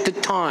charge at the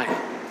time.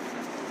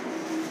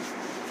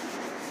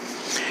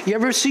 You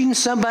ever seen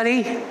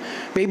somebody,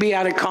 maybe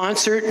at a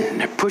concert, and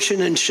they're pushing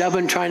and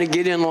shoving, trying to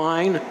get in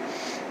line?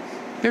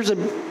 Here's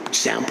an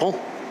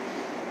example.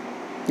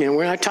 You know,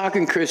 we're not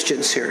talking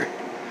Christians here.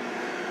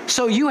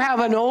 So you have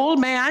an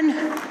old man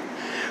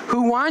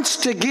who wants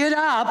to get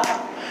up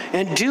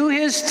and do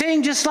his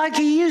thing just like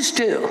he used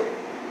to.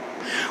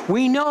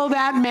 We know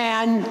that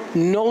man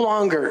no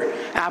longer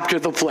after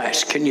the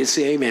flesh. Can you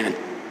say amen?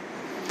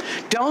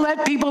 Don't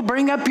let people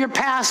bring up your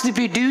past. If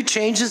you do,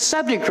 change the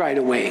subject right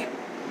away.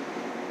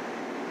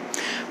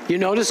 You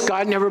notice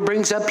God never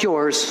brings up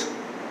yours.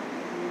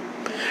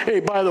 Hey,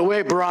 by the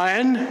way,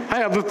 Brian, I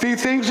have a few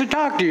things to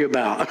talk to you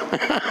about.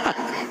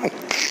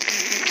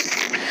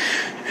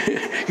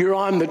 You're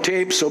on the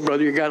tape, so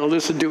brother, you got to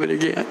listen to it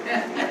again.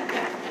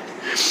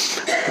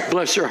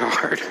 Bless your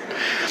heart.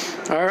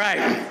 All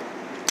right.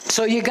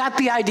 So you got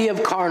the idea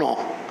of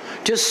carnal,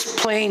 just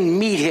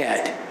plain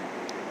meathead.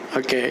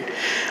 Okay.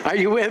 Are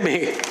you with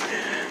me?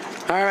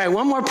 All right.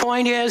 One more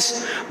point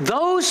is,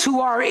 those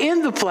who are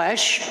in the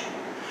flesh,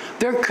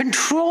 they're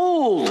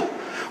controlled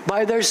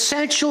by their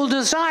sensual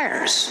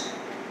desires.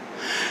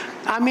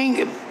 I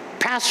mean,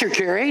 Pastor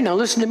Kerry, now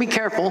listen to me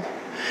careful.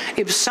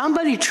 If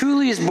somebody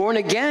truly is born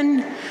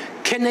again,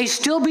 can they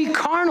still be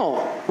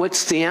carnal?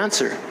 What's the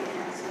answer?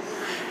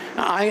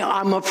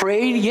 I'm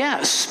afraid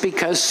yes,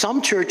 because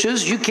some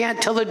churches, you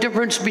can't tell the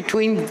difference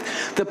between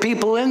the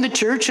people in the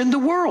church and the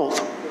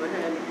world.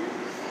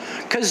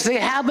 Because they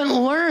haven't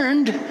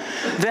learned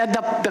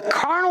that the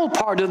carnal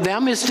part of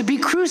them is to be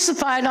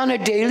crucified on a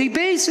daily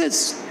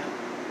basis.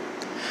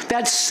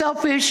 That's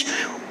selfish.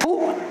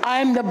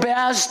 I'm the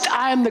best.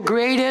 I'm the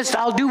greatest.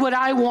 I'll do what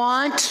I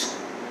want.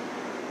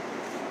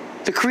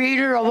 The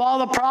creator of all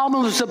the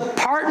problems the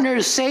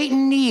partners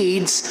Satan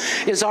needs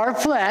is our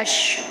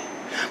flesh.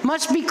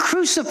 Must be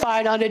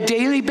crucified on a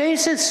daily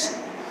basis.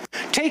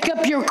 Take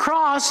up your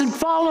cross and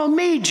follow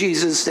me,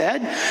 Jesus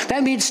said.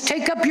 That means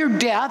take up your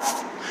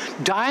death,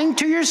 dying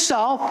to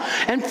yourself,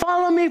 and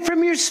follow me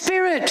from your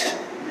spirit.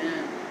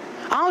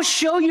 I'll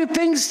show you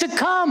things to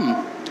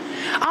come.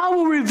 I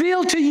will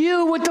reveal to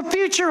you what the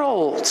future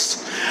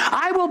holds.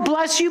 I will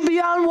bless you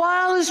beyond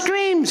wildest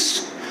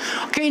dreams.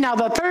 Okay, now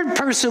the third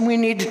person we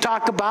need to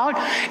talk about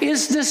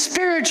is the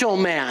spiritual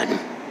man.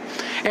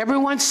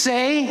 Everyone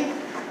say,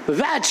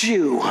 that's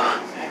you.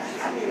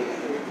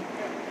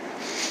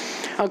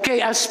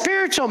 Okay, a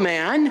spiritual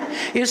man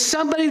is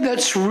somebody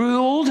that's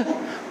ruled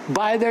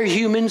by their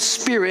human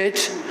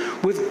spirit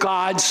with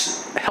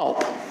God's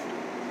help.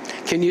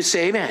 Can you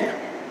say amen?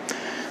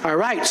 All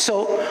right,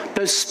 so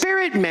the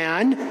spirit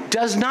man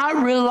does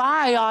not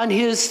rely on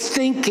his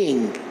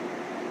thinking.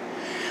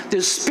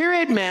 The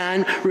spirit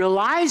man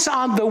relies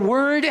on the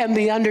word and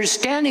the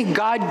understanding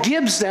God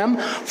gives them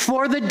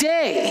for the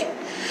day.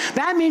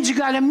 That means you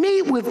got to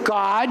meet with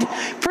God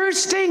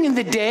first thing in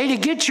the day to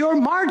get your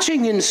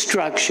marching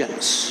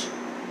instructions.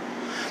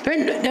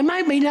 There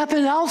might be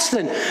nothing else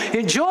than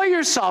enjoy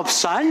yourself,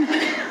 son.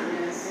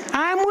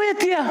 I'm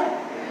with you.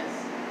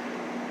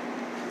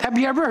 Have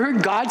you ever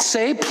heard God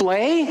say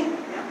play?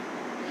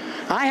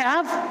 I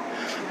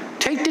have.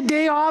 Take the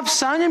day off,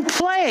 son, and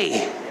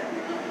play.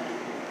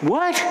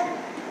 What?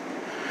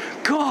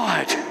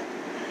 God,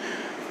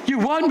 you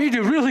want me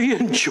to really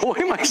enjoy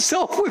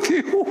myself with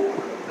you?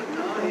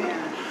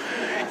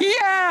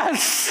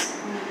 Yes!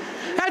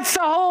 That's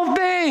the whole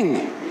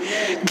thing.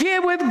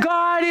 Get with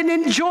God and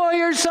enjoy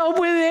yourself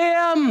with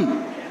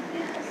Him.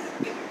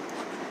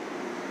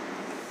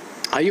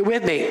 Are you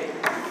with me?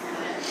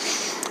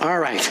 All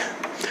right.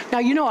 Now,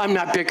 you know I'm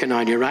not picking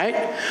on you,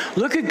 right?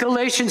 Look at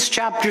Galatians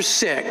chapter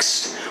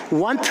 6.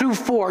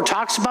 1-4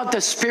 talks about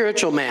the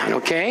spiritual man,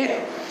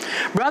 okay?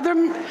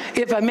 Brethren,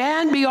 if a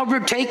man be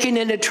overtaken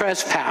in a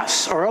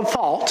trespass or a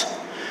fault,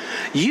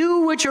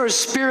 you which are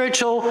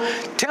spiritual,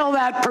 tell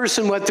that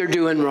person what they're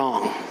doing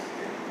wrong.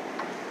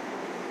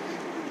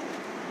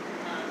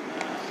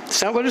 Is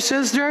that what it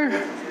says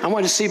there? I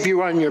want to see if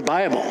you're on your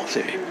Bible.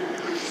 See?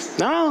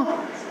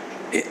 No,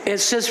 it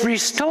says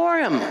restore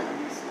him.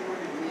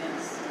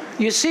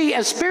 You see,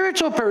 a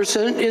spiritual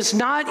person is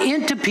not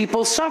into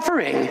people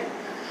suffering.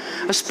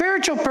 A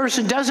spiritual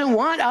person doesn't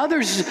want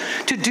others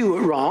to do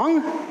it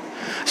wrong.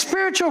 A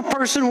spiritual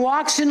person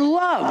walks in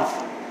love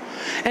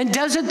and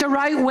does it the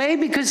right way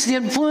because the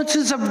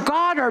influences of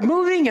God are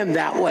moving him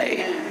that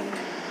way.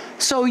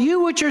 So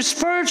you which are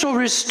spiritual,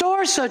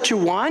 restore such a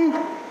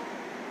one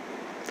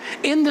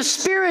in the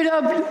spirit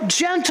of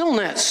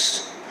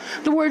gentleness.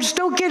 In other words,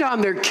 don't get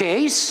on their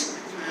case.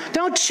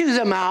 Don't chew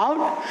them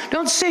out.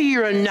 Don't say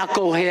you're a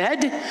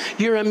knucklehead.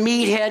 You're a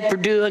meathead for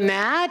doing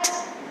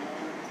that.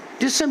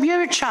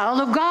 You're a child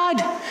of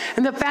God.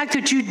 And the fact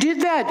that you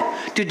did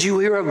that, did you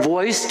hear a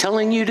voice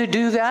telling you to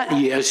do that?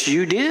 Yes,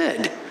 you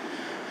did.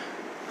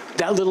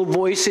 That little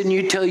voice in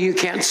you tell you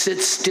can't sit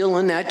still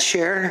in that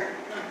chair.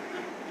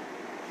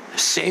 The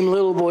same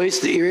little voice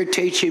that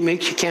irritates you,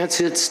 makes you can't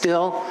sit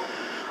still.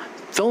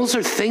 Those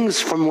are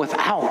things from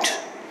without.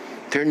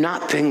 They're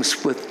not things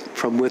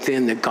from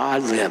within that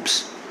God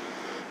lives.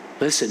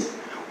 Listen,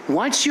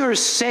 once you're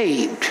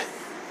saved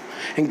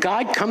and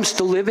God comes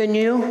to live in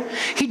you,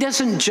 he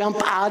doesn't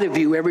jump out of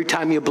you every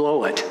time you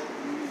blow it.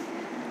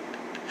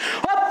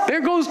 Oh,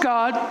 there goes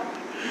God.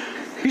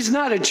 He's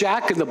not a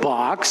jack in the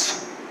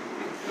box.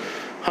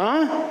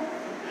 Huh?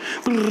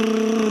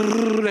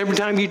 Every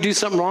time you do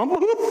something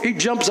wrong, he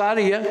jumps out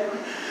of you.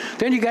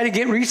 Then you got to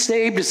get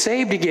resaved to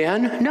saved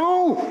again.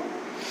 No.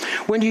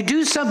 When you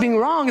do something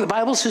wrong, the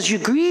Bible says you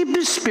grieve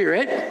the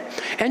Spirit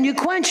and you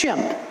quench him.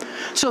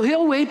 So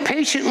he'll wait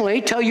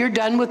patiently till you're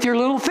done with your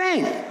little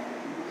thing.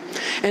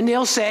 And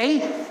they'll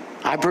say,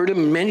 I've heard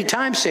him many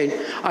times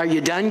say, are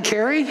you done,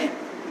 Kerry?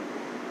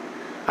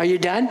 Are you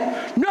done?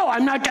 No,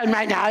 I'm not done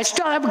right now. I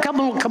still have a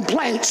couple of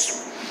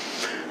complaints.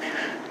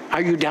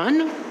 Are you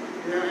done?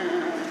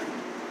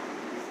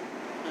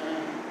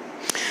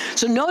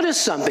 So notice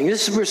something.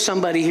 This is for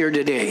somebody here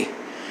today.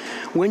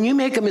 When you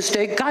make a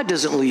mistake, God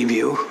doesn't leave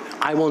you.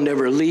 I will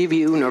never leave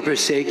you nor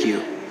forsake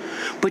you.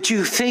 But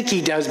you think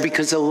he does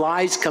because the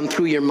lies come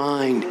through your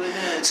mind.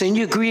 Saying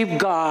you grieve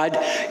God,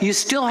 you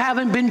still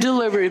haven't been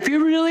delivered. If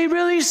you're really,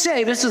 really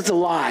saved, this is the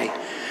lie,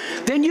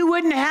 then you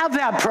wouldn't have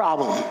that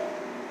problem.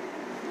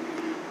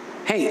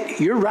 Hey,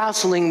 you're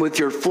wrestling with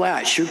your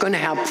flesh. You're going to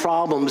have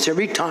problems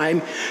every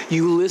time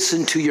you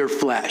listen to your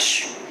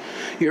flesh.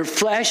 Your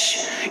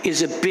flesh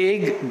is a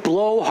big,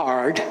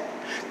 blowhard,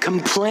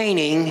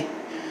 complaining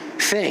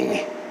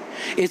thing.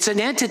 It's an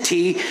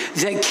entity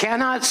that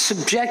cannot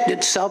subject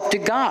itself to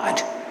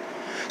God.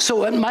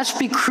 So it must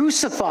be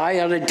crucified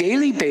on a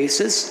daily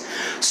basis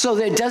so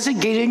that it doesn't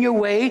get in your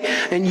way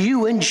and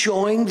you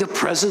enjoying the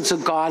presence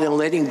of God and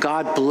letting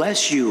God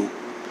bless you.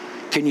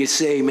 Can you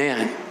say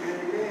amen?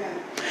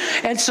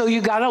 And so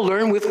you got to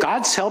learn with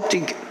God's help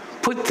to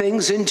put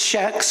things in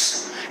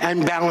checks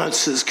and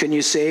balances. Can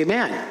you say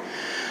amen?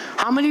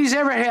 How many's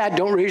ever had,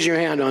 don't raise your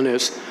hand on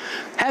this,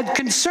 had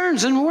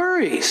concerns and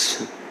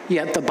worries?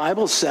 Yet the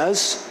Bible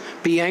says,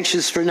 be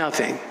anxious for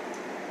nothing.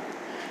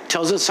 It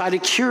tells us how to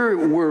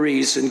cure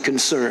worries and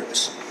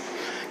concerns.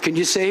 Can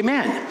you say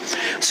amen?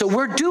 So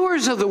we're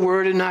doers of the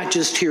word and not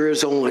just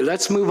hearers only.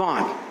 Let's move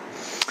on.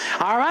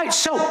 All right,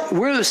 so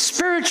we're the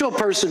spiritual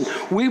person.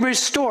 We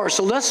restore.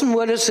 So listen to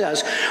what it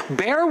says.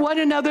 Bear one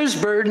another's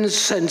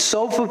burdens and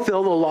so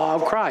fulfill the law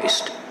of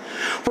Christ.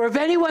 For if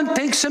anyone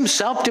thinks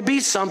himself to be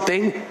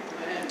something,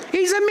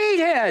 he's a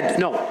meathead.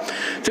 No,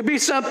 to be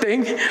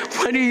something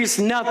when he's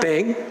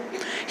nothing,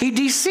 he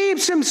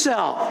deceives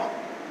himself.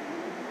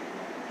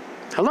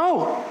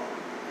 Hello?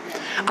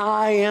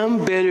 I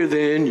am better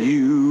than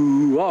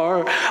you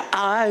are.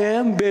 I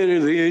am better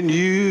than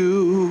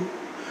you.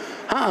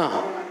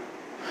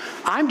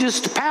 I'm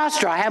just a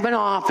pastor. I have an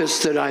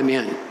office that I'm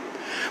in.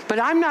 But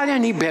I'm not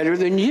any better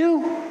than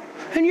you.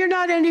 And you're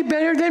not any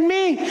better than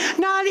me.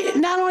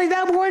 Not only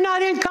that, but we're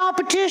not in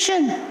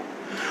competition.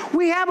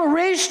 We have a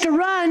race to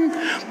run,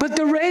 but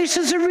the race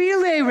is a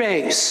relay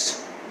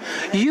race.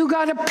 You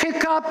got to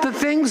pick up the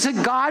things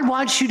that God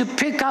wants you to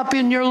pick up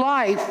in your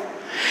life.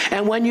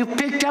 And when you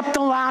picked up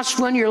the last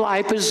one, your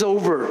life is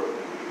over.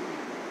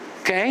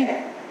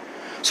 Okay?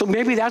 So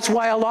maybe that's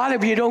why a lot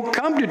of you don't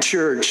come to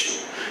church.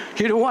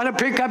 You don't want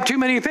to pick up too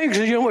many things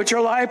because you don't want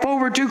your life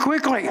over too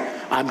quickly.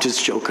 I'm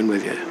just joking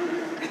with you.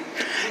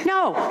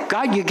 No,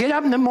 God, you get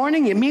up in the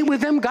morning, you meet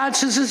with him, God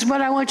says, this is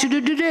what I want you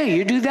to do today.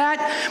 You do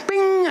that,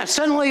 bing,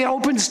 suddenly it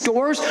opens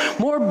doors,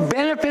 more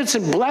benefits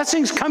and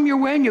blessings come your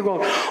way, and you go,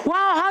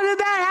 wow, how did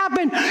that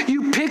happen?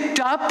 You picked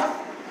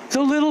up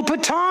the little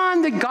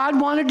baton that God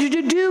wanted you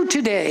to do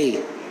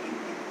today.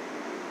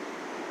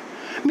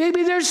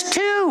 Maybe there's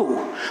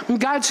two. And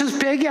God says,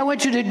 Peggy, I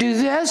want you to do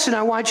this, and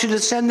I want you to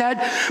send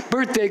that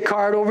birthday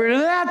card over to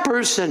that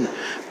person.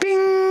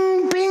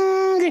 Bing,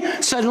 bing,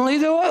 Suddenly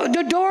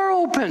the door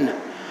opened.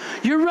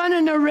 You're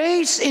running a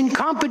race in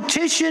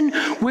competition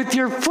with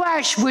your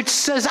flesh, which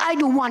says, I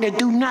don't want to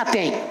do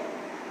nothing.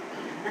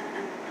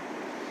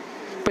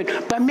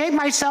 But make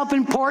myself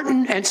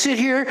important and sit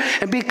here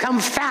and become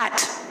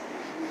fat.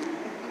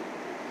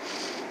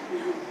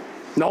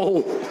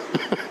 No.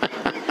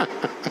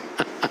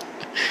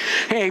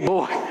 Hey,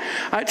 boy,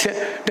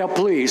 now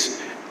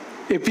please,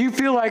 if you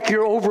feel like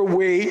you're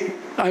overweight,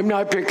 I'm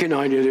not picking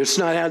on you. It's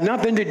not has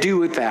nothing to do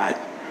with that.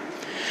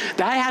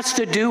 That has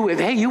to do with,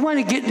 hey, you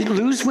want to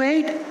lose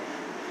weight?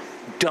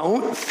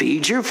 Don't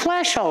feed your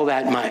flesh all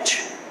that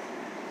much.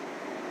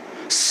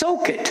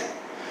 Soak it.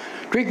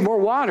 Drink more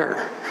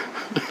water.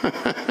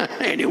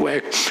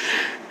 Anyway,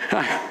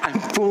 I'm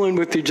fooling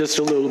with you just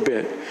a little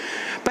bit.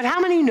 But how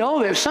many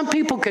know that some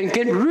people can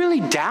get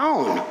really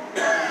down?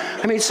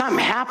 I mean, something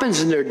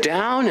happens and they're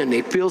down and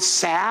they feel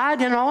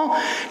sad and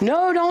all.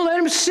 No, don't let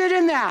them sit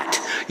in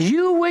that.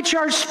 You which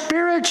are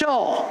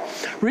spiritual,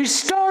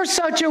 restore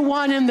such a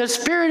one in the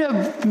spirit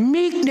of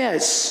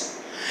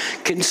meekness,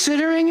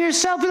 considering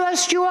yourself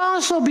lest you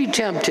also be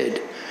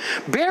tempted.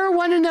 Bear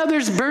one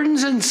another's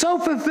burdens and so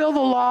fulfill the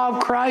law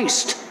of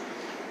Christ.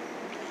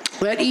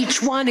 Let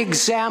each one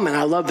examine.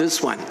 I love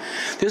this one.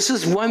 This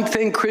is one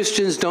thing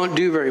Christians don't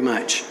do very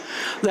much.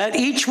 Let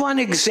each one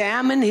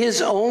examine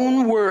his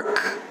own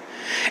work,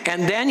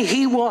 and then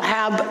he will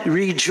have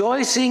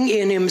rejoicing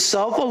in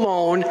himself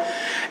alone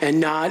and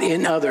not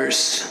in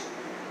others.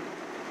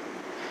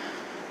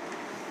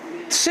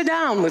 Sit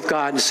down with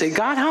God and say,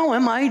 God, how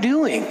am I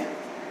doing?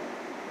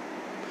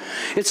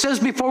 It says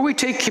before we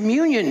take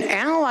communion,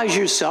 analyze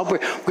yourself. We're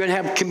going to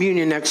have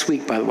communion next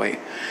week, by the way.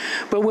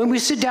 But when we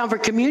sit down for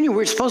communion,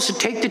 we're supposed to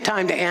take the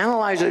time to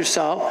analyze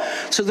ourselves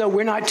so that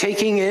we're not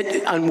taking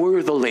it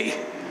unworthily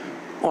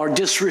or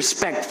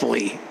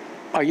disrespectfully.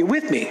 Are you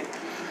with me?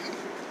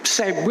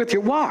 Say with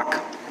your walk.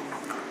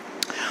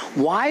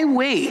 Why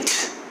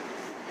wait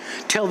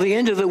till the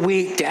end of the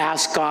week to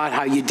ask God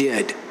how you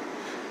did?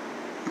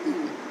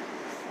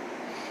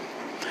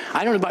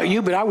 I don't know about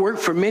you, but I work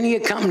for many a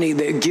company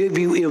that give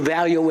you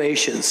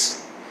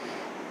evaluations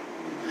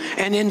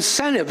and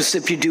incentives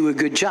if you do a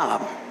good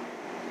job.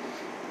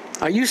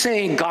 Are you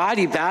saying God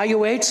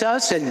evaluates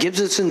us and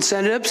gives us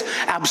incentives?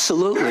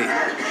 Absolutely.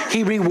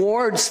 He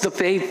rewards the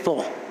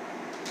faithful.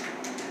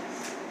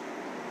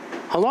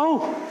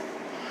 Hello?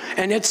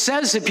 And it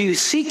says if you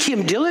seek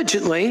him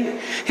diligently,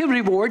 he'll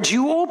reward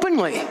you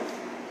openly.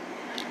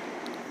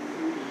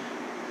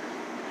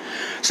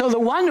 So the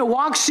one that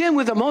walks in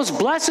with the most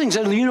blessings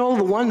is, you know,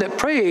 the one that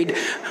prayed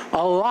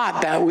a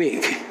lot that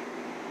week.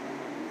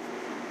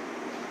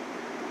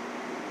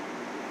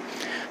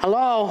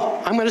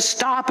 Hello? I'm going to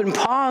stop and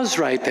pause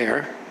right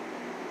there,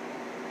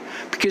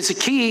 because the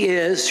key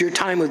is your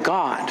time with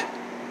God.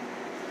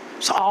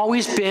 It's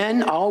always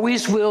been,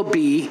 always will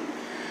be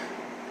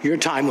your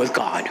time with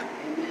God.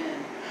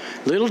 Amen.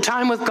 Little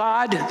time with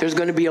God, there's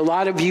going to be a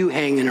lot of you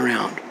hanging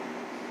around.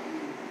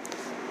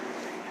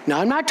 Now,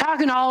 I'm not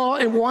talking all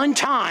at one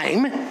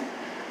time,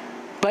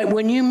 but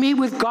when you meet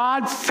with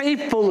God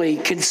faithfully,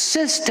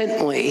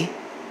 consistently,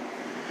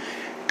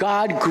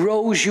 God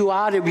grows you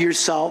out of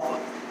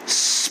yourself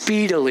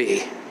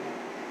speedily.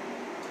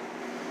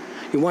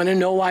 You want to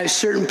know why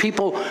certain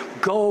people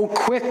go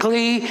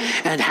quickly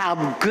and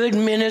have good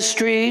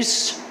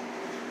ministries?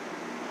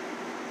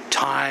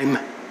 Time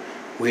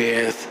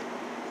with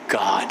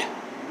God.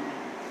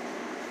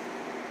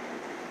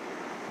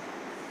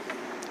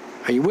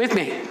 Are you with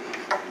me?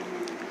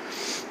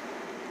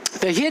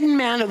 The hidden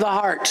man of the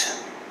heart.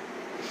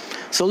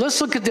 So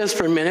let's look at this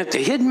for a minute. The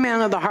hidden man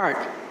of the heart.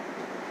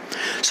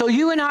 So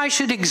you and I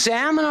should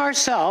examine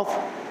ourselves.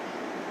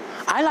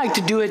 I like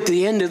to do it at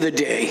the end of the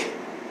day.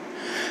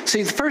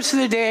 See, the first of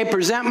the day, I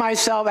present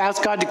myself,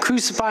 ask God to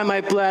crucify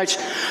my flesh,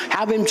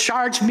 have him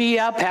charge me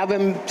up, have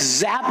him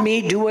zap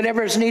me, do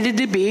whatever is needed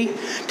to be.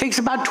 It takes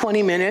about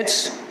 20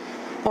 minutes.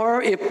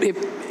 Or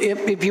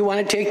if you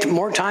want to take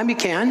more time, you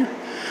can.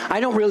 I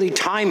don't really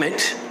time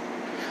it.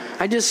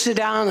 I just sit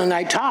down and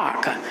I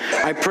talk.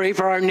 I pray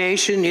for our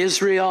nation,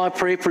 Israel. I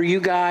pray for you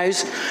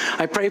guys.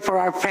 I pray for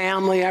our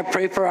family. I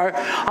pray for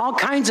all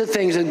kinds of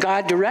things that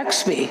God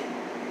directs me.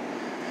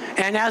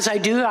 And as I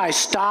do, I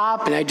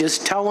stop and I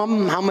just tell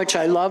him how much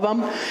I love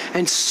him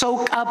and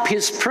soak up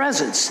his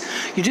presence.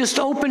 You just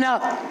open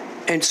up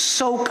and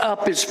soak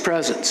up his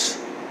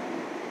presence.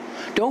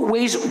 Don't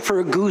wait for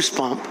a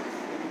goosebump.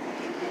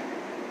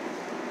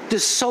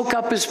 Just soak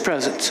up his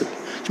presence.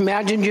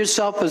 Imagine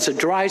yourself as a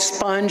dry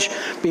sponge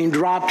being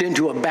dropped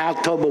into a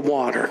bathtub of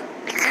water.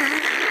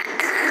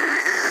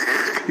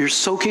 You're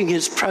soaking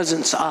his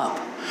presence up.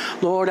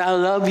 Lord, I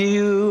love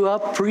you,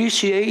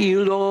 appreciate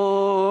you,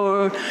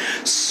 Lord.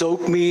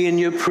 Soak me in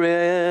your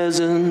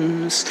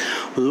presence.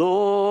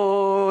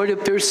 Lord,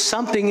 if there's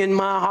something in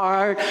my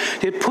heart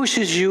that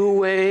pushes you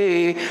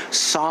away,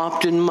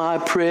 soften my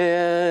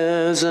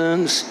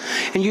presence.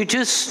 And you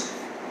just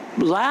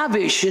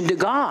lavish into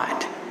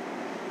God.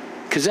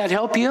 Does that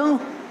help you?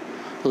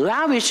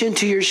 Lavish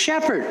into your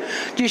shepherd.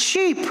 The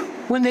sheep,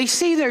 when they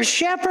see their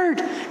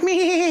shepherd,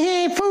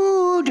 me,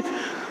 food,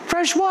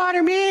 fresh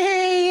water,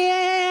 me,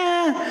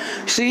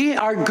 yeah. See,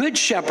 our good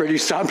shepherd,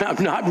 he's talking about,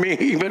 not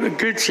me, but a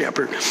good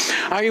shepherd.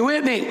 Are you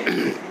with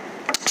me?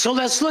 So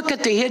let's look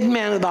at the hidden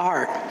man of the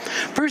heart.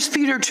 1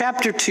 Peter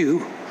chapter 3,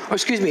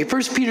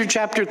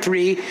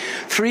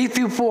 3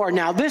 through 4.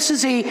 Now, this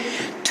is a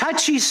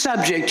touchy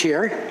subject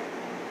here.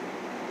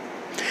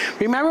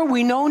 Remember,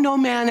 we know no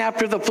man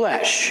after the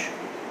flesh.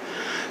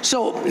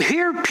 So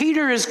here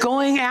Peter is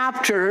going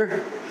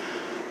after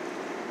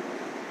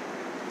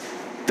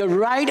the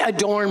right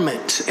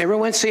adornment.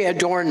 Everyone say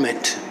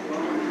adornment.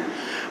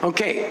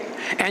 Okay,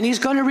 and he's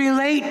going to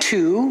relate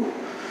to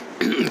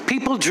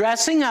people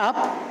dressing up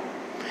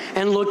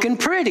and looking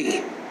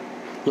pretty,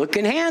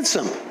 looking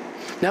handsome.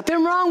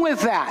 Nothing wrong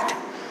with that.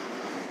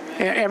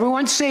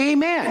 Everyone say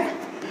amen.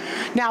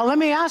 Now let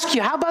me ask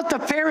you, how about the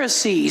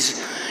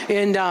Pharisees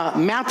in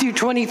Matthew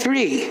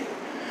 23?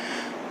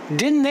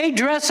 Didn't they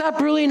dress up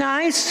really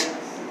nice?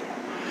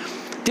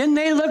 Didn't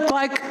they look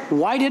like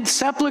whited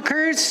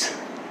sepulchres?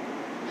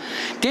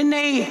 Didn't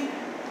they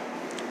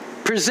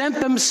present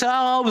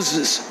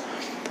themselves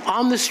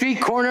on the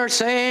street corner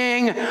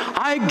saying,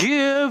 I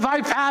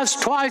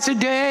fast twice a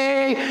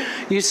day,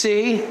 you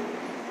see?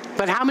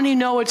 But how many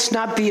know it's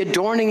not the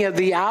adorning of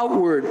the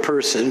outward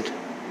person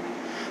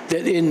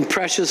that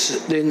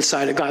impresses the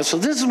inside of God? So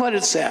this is what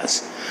it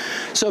says.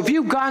 So if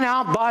you've gone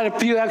out, bought a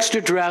few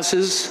extra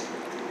dresses,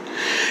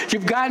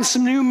 you've gotten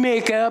some new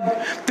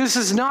makeup, this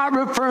is not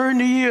referring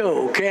to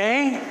you,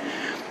 okay?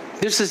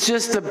 This is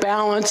just the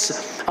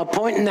balance of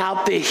pointing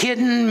out the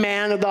hidden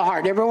man of the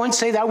heart. Everyone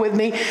say that with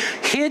me.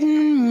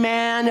 Hidden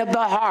man of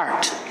the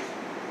heart.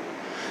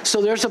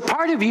 So there's a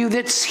part of you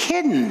that's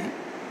hidden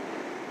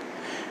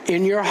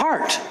in your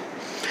heart.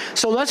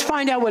 So let's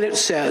find out what it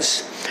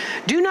says.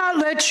 Do not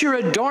let your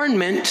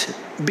adornment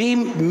be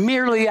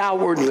merely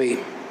outwardly.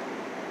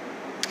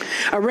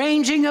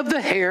 Arranging of the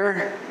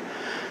hair,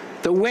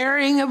 the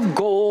wearing of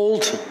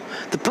gold,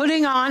 the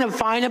putting on of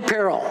fine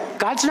apparel.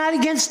 God's not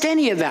against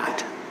any of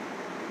that.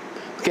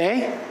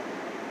 Okay?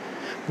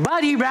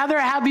 But he'd rather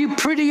have you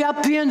pretty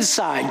up the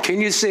inside.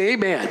 Can you say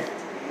amen?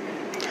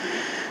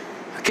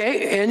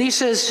 Okay, and he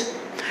says,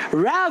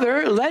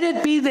 rather, let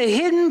it be the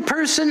hidden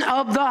person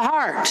of the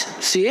heart.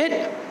 See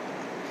it?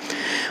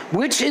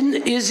 Which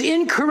is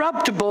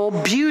incorruptible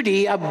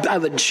beauty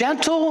of a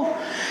gentle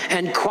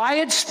and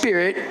quiet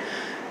spirit,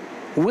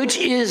 which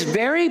is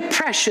very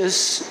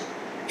precious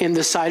in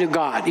the sight of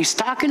God. He's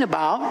talking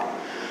about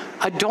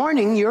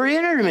adorning your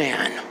inner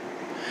man.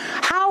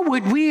 How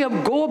would we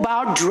go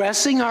about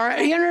dressing our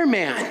inner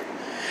man?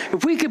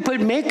 If we could put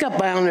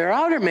makeup on our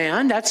outer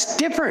man, that's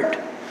different.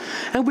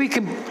 And we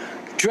could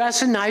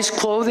dress in nice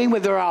clothing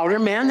with our outer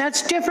man,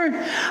 that's different.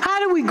 How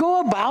do we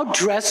go about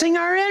dressing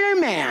our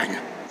inner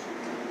man?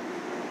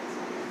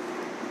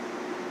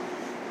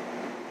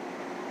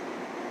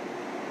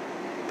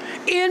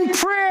 In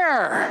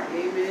prayer.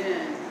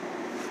 Amen.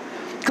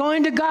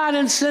 Going to God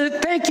and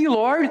saying, thank you,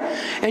 Lord.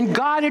 And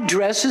God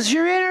addresses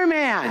your inner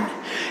man.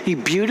 He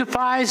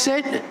beautifies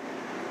it.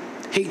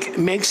 He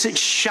makes it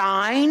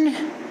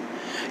shine.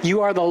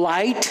 You are the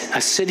light,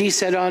 a city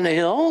set on a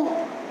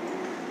hill.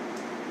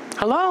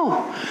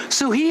 Hello.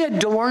 So he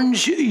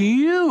adorns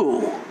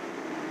you.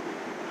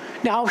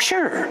 Now,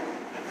 sure,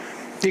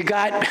 you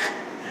got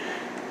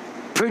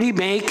pretty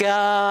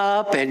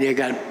makeup and you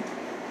got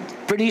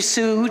pretty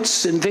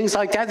suits and things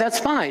like that, that's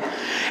fine.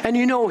 And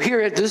you know, here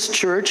at this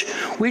church,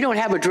 we don't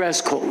have a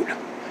dress code.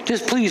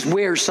 Just please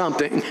wear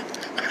something.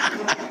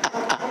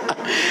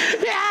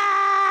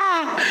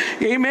 Yeah!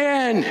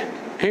 Amen.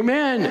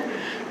 Amen.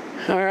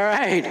 All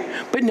right.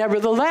 But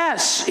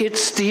nevertheless,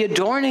 it's the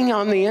adorning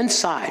on the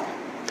inside.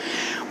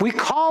 We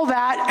call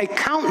that a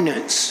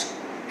countenance.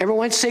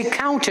 Everyone say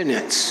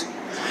countenance.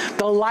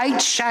 The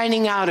light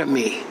shining out of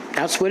me.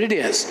 That's what it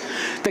is.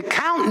 The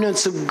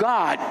countenance of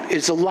God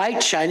is the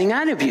light shining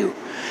out of you.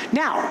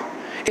 Now,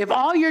 if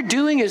all you're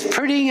doing is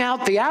prettying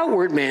out the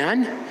outward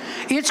man,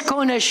 it's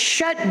going to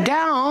shut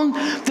down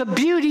the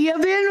beauty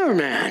of the inner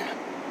man.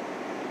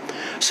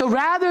 So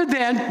rather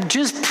than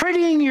just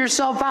prettying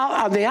yourself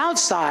out on the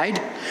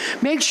outside,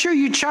 make sure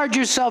you charge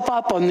yourself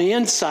up on the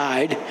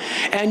inside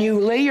and you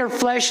lay your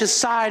flesh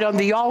aside on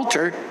the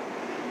altar.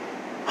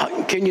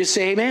 Can you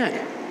say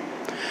amen?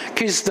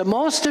 Because the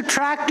most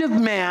attractive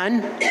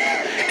man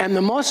and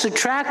the most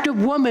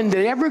attractive woman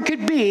that ever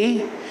could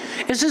be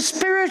is a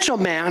spiritual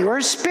man or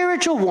a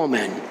spiritual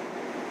woman.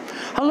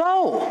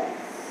 Hello.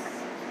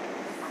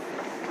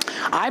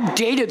 I've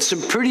dated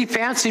some pretty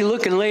fancy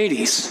looking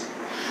ladies,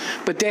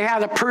 but they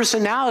had a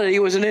personality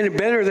that wasn't any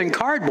better than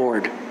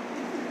cardboard.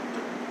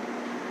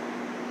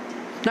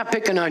 Not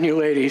picking on you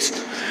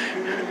ladies.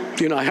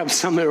 You know, I have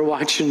some that are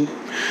watching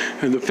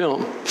the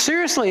film.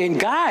 Seriously, and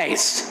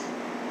guys,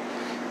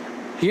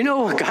 you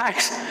know,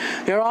 guys,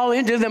 they're all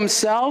into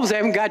themselves. They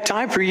haven't got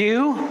time for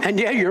you, and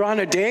yet you're on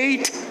a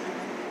date.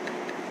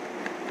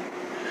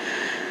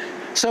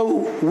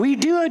 So we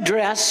do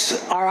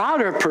address our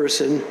outer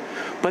person,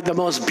 but the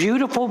most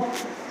beautiful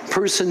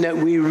person that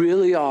we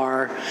really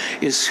are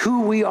is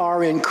who we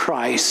are in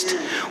Christ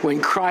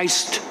when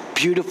Christ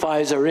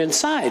beautifies our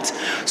insides.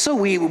 So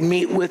we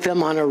meet with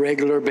them on a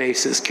regular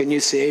basis. Can you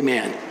say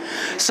amen?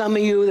 Some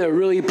of you that are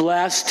really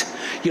blessed,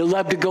 you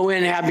love to go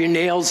in and have your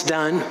nails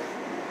done.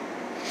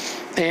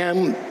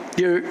 And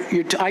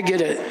I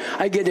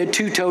get a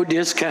two-toe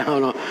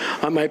discount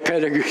on my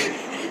pedigree.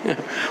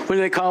 What do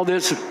they call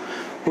this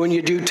when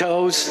you do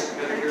toes?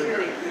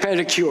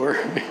 Pedicure.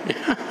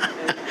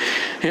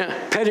 Yeah,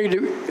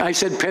 I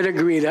said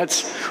pedigree.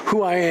 That's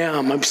who I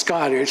am. I'm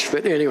Scottish,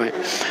 but anyway.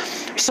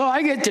 So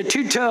I get the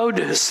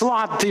two-toed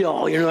slop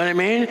deal. You know what I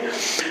mean?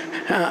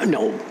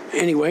 No.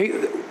 Anyway,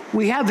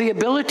 we have the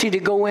ability to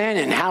go in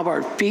and have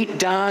our feet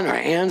done, our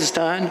hands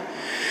done,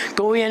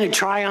 go in and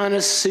try on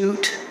a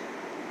suit,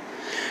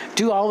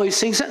 do all these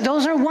things.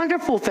 Those are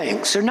wonderful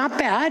things. They're not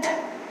bad.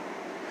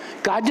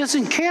 God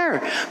doesn't care.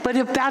 But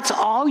if that's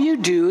all you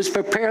do is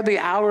prepare the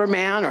outer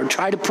man or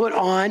try to put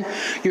on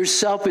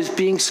yourself as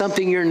being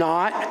something you're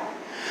not,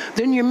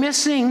 then you're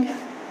missing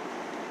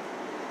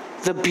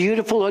the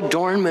beautiful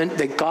adornment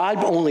that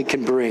God only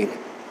can bring.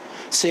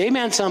 Say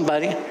amen,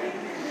 somebody.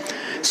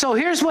 So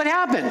here's what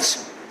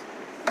happens.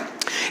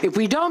 If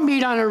we don't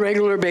meet on a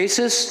regular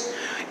basis,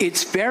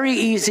 it's very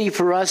easy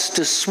for us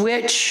to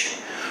switch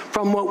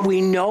from what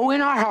we know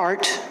in our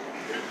heart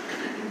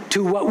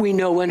to what we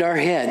know in our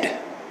head.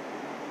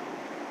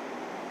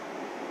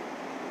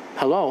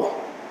 Hello?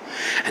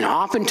 And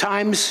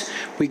oftentimes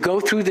we go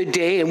through the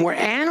day and we're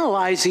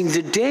analyzing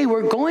the day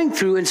we're going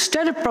through.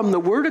 Instead of from the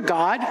Word of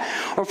God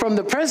or from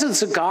the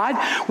presence of God,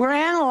 we're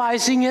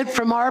analyzing it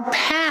from our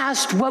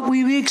past, what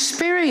we've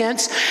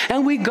experienced,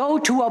 and we go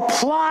to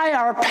apply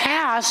our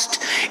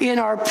past in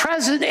our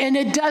present, and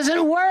it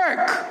doesn't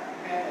work.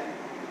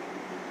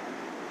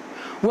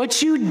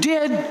 What you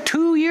did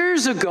 2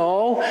 years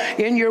ago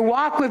in your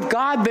walk with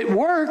God that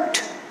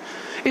worked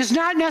is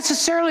not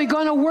necessarily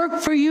going to work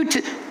for you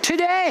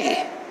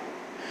today.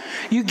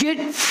 You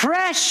get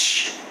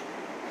fresh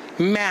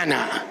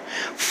manna,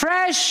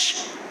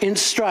 fresh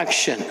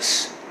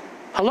instructions.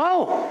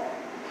 Hello?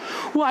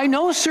 Well, I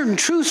know certain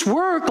truths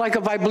work, like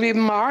if I believe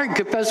in my heart and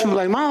confess with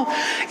my mouth.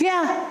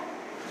 Yeah,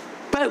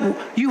 but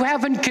you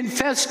haven't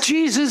confessed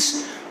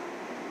Jesus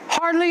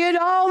hardly at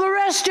all the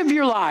rest of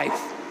your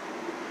life.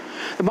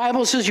 The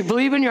Bible says you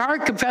believe in your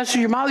heart, confess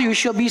with your mouth, you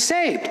shall be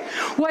saved.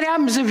 What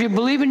happens if you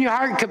believe in your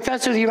heart and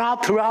confess with your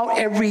mouth throughout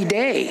every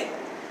day?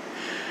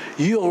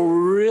 You'll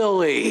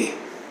really,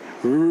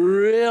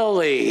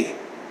 really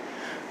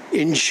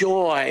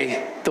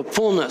enjoy the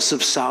fullness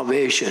of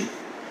salvation.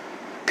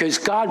 Because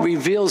God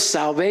reveals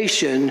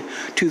salvation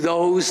to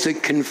those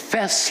that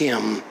confess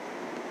Him.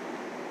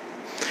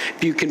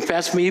 If you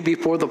confess me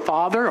before the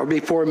Father or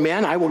before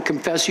men, I will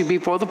confess you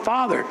before the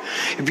Father.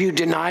 If you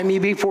deny me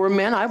before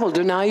men, I will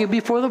deny you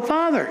before the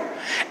Father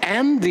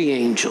and the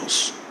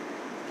angels.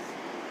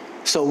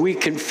 So we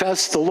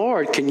confess the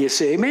Lord. Can you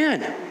say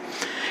amen?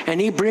 And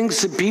He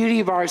brings the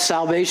beauty of our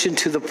salvation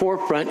to the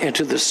forefront and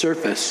to the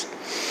surface.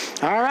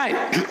 All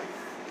right.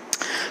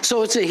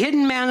 So it's a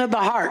hidden man of the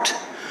heart.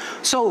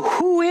 So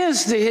who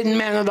is the hidden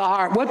man of the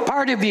heart? What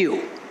part of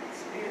you?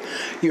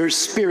 Your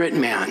spirit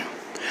man.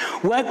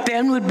 What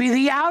then would be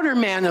the outer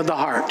man of the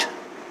heart?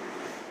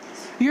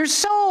 Your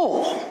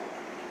soul.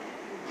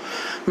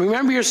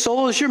 Remember, your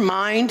soul is your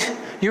mind,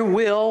 your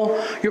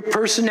will, your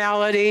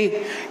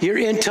personality, your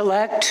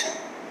intellect.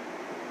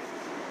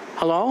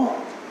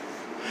 Hello?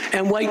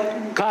 And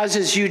what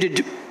causes you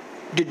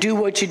to do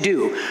what you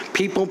do?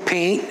 People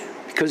paint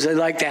because they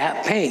like to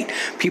have paint.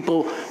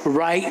 People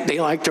write, they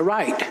like to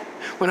write.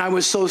 When I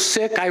was so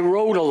sick, I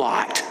wrote a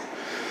lot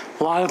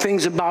of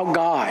things about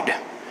God.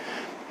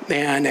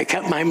 And I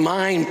kept my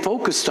mind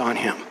focused on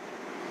Him.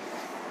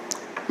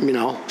 You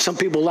know, some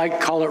people like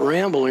to call it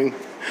rambling.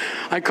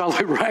 I call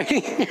it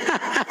writing.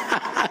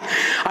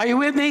 Are you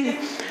with me?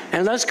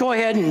 And let's go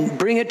ahead and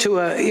bring it to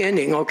an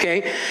ending,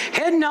 okay?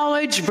 Head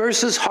knowledge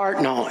versus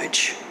heart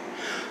knowledge.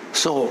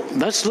 So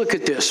let's look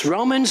at this.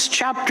 Romans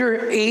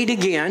chapter 8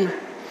 again.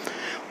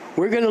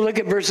 We're going to look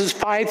at verses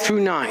 5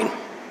 through 9.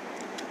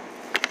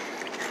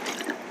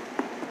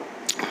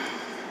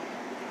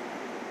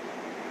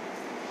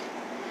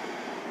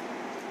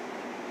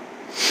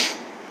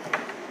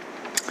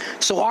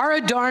 So our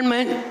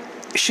adornment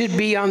should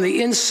be on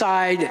the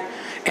inside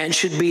and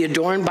should be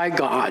adorned by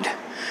God.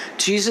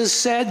 Jesus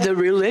said the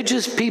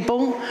religious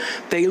people,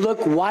 they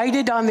look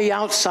whited on the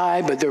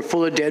outside, but they're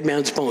full of dead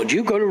man's bones.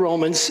 You go to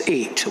Romans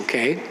 8,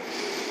 okay?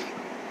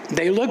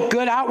 They look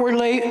good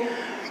outwardly,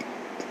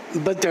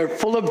 but they're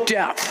full of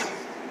death.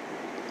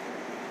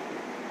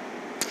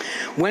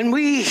 When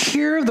we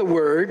hear the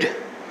word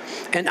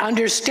and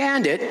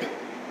understand it,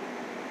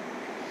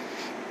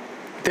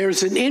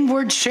 there's an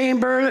inward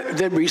chamber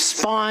that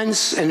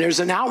responds, and there's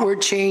an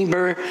outward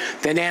chamber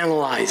that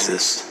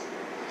analyzes.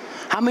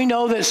 How many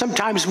know that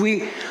sometimes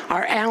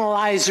our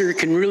analyzer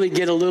can really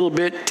get a little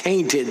bit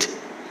tainted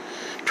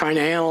trying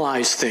to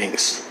analyze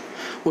things?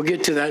 We'll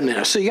get to that in a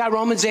minute. So you got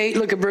Romans 8,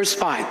 look at verse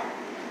 5.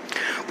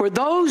 For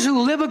those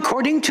who live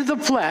according to the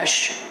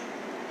flesh,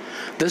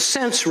 the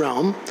sense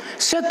realm,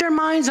 set their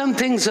minds on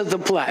things of the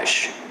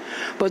flesh.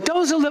 But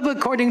those who live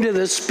according to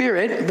the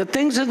Spirit, the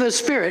things of the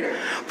Spirit,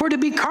 for to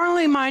be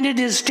carnally minded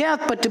is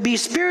death, but to be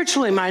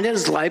spiritually minded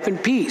is life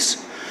and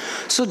peace.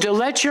 So to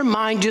let your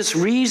mind just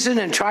reason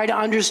and try to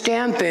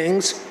understand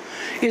things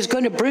is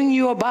going to bring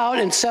you about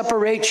and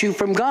separate you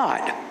from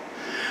God.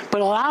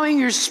 But allowing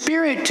your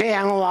spirit to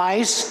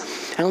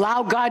analyze and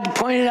allow God to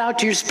point it out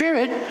to your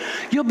spirit,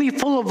 you'll be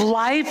full of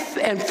life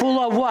and full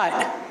of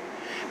what?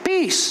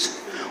 Peace.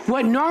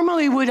 What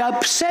normally would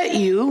upset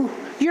you,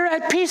 you're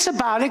at peace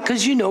about it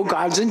because you know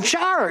God's in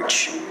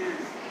charge.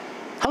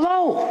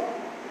 Hello?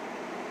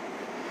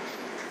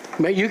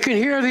 But you can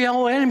hear the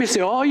old enemy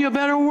say, oh, you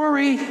better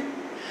worry.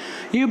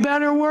 You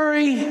better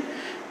worry. You've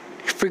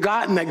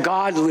forgotten that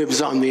God lives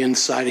on the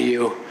inside of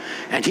you,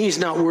 and he's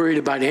not worried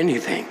about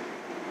anything.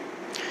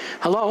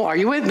 Hello, are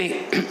you with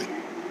me?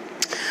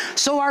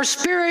 So our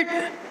spirit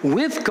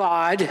with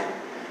God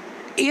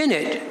in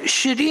it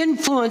should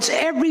influence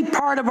every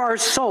part of our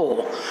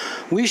soul.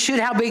 We should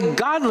have a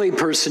godly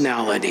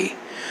personality,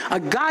 a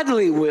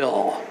godly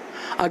will,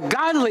 a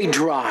godly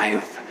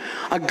drive,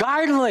 a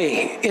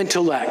godly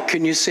intellect.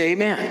 Can you say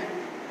amen?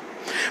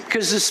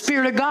 Because the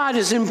Spirit of God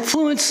is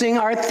influencing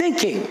our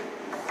thinking.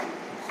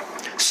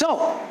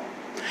 So,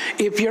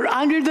 if you're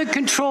under the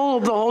control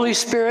of the Holy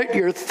Spirit,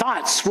 your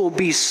thoughts will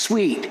be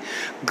sweet,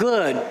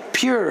 good,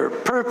 pure,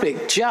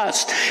 perfect,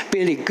 just.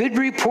 Be any good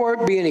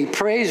report, be any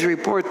praise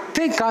report.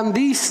 Think on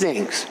these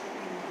things.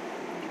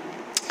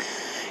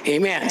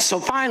 Amen. So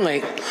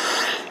finally,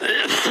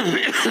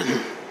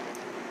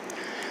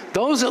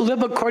 those that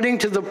live according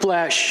to the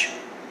flesh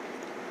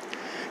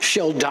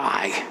shall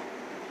die.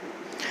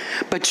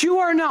 But you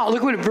are not.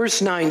 Look what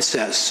verse 9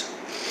 says.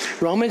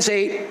 Romans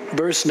 8,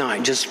 verse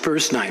 9, just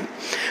verse 9.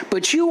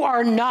 But you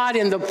are not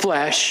in the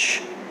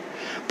flesh,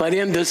 but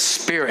in the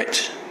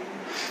Spirit,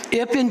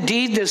 if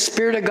indeed the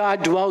Spirit of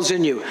God dwells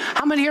in you.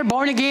 How many are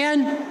born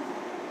again?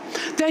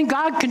 Then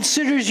God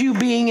considers you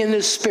being in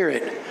the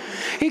Spirit.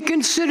 He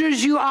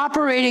considers you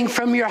operating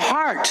from your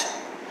heart,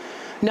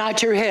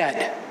 not your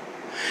head.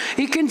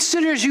 He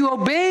considers you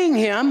obeying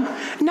him,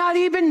 not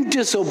even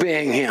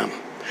disobeying him.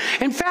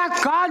 In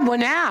fact, God,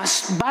 when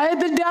asked by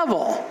the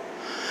devil,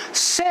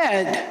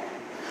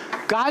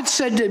 God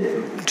said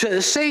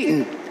to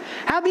Satan,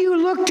 have you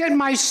looked at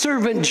my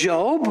servant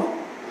Job?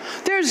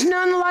 There's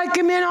none like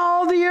him in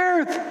all the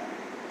earth.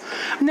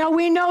 Now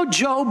we know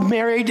Job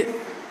married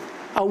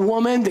a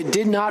woman that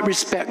did not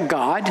respect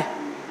God,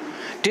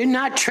 did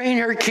not train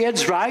her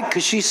kids right,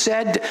 because she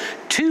said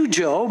to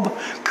Job,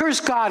 curse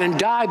God and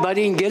die,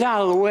 buddy, and get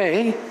out of the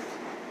way.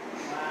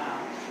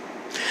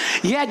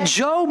 Yet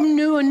Job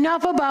knew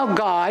enough about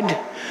God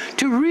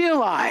to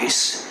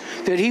realize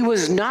that he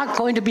was not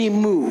going to be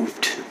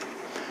moved.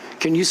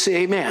 Can you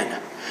say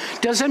amen?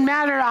 Doesn't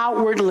matter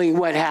outwardly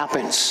what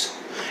happens.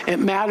 It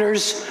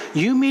matters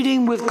you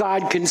meeting with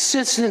God,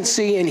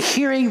 consistency, and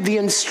hearing the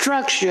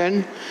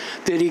instruction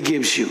that he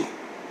gives you.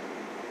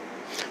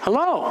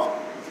 Hello?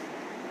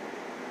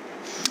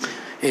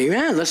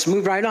 Amen. Let's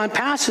move right on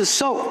past this.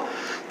 So,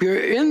 you're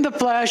in the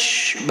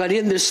flesh, but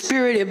in the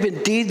Spirit, if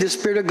indeed the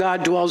Spirit of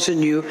God dwells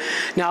in you.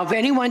 Now, if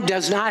anyone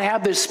does not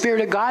have the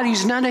Spirit of God,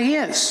 he's none of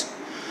his.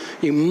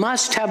 You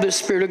must have the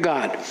Spirit of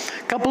God.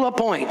 A couple of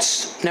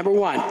points. Number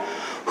one,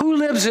 who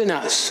lives in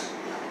us?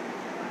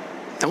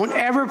 Don't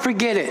ever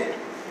forget it.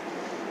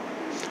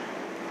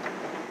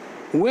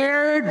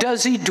 Where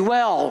does he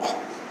dwell?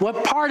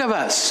 What part of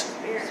us?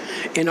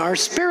 In our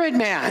spirit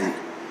man.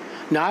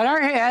 Not our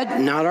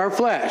head, not our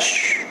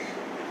flesh.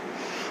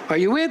 Are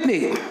you with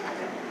me?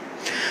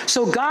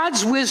 So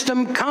God's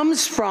wisdom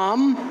comes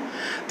from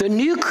the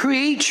new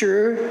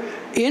creature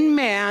in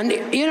man,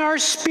 in our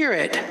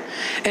spirit,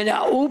 and it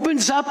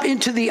opens up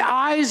into the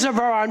eyes of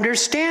our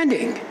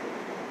understanding.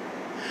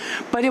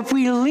 But if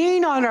we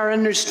lean on our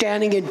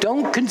understanding and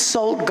don't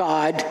consult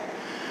God,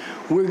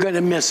 we're going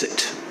to miss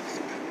it.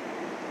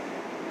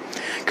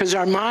 Because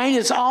our mind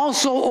is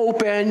also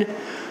open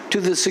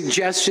to the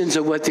suggestions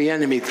of what the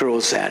enemy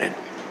throws at it.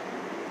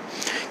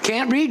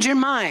 Can't read your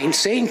mind.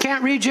 Satan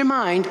can't read your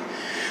mind,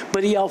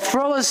 but he'll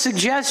throw a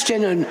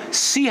suggestion and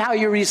see how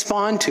you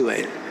respond to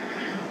it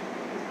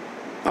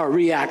or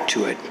react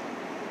to it.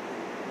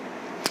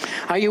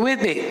 Are you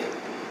with me?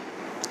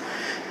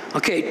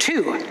 Okay,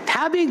 2,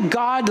 having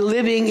God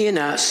living in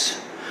us,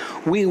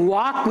 we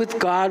walk with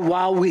God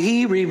while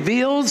he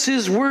reveals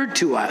his word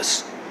to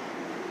us.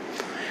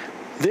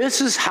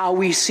 This is how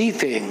we see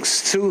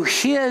things, through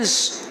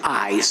his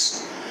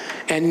eyes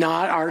and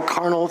not our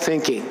carnal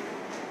thinking.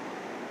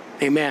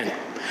 Amen.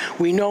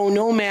 We know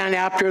no man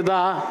after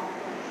the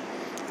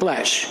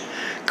flesh.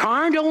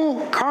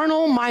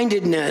 Carnal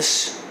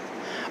mindedness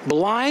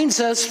blinds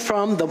us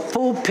from the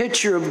full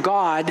picture of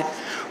God,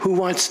 who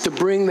wants to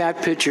bring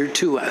that picture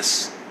to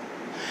us.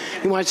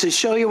 He wants to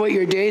show you what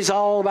your day's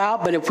all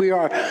about, but if we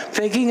are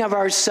thinking of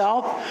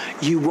ourselves,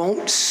 you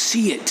won't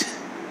see it.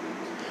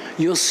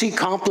 You'll see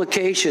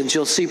complications.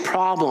 You'll see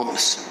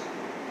problems.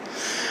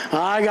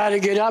 I got to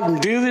get up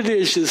and do the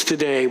dishes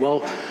today.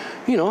 Well,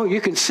 you know,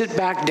 you can sit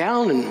back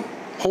down and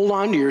hold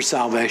on to your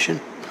salvation.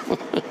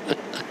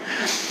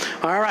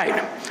 All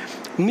right.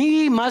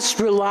 We must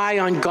rely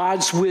on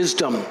God's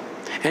wisdom,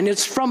 and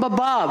it's from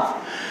above.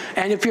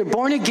 And if you're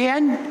born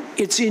again,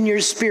 it's in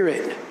your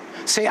spirit.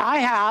 Say, I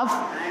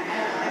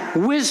have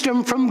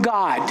wisdom from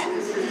God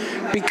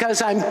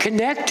because I'm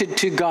connected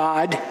to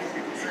God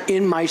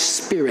in my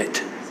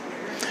spirit.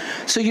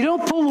 So you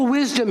don't pull the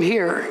wisdom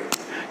here.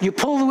 You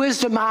pull the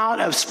wisdom out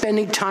of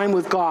spending time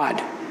with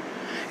God,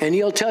 and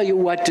He'll tell you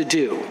what to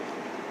do.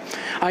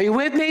 Are you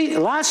with me?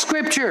 Last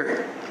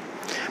scripture.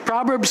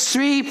 Proverbs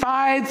 3,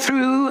 5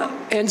 through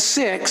and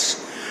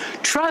 6.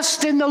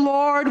 Trust in the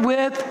Lord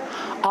with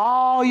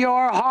all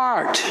your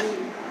heart,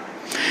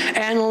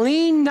 and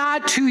lean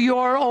not to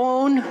your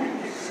own.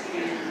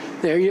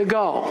 There you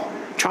go.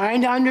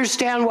 Trying to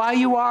understand why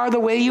you are the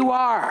way you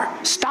are.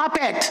 Stop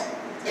it.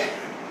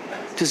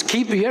 Just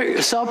keep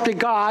yourself to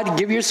God.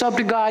 Give yourself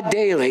to God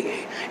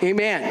daily.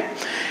 Amen.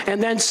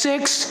 And then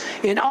 6,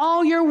 in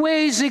all your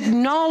ways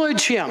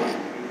acknowledge Him,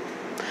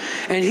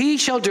 and He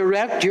shall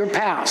direct your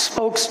paths.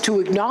 Folks, to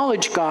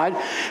acknowledge God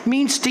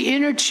means to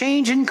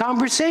interchange in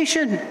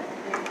conversation.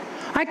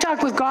 I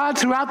talk with God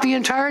throughout the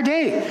entire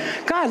day.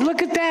 God,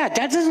 look at that.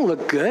 That doesn't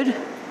look good.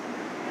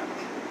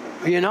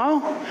 You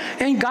know?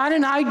 And God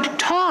and I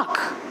talk.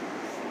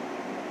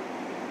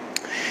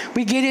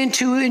 We get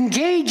into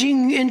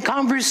engaging in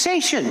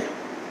conversation.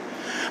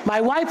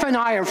 My wife and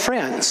I are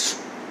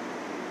friends.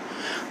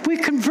 We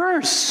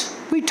converse.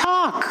 We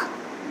talk.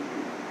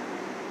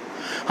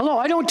 Hello,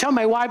 I don't tell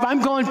my wife,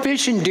 I'm going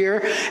fishing,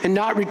 dear, and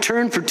not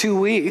return for 2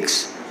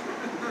 weeks.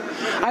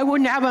 I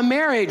wouldn't have a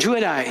marriage,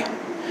 would I?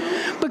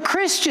 But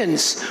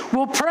Christians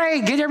will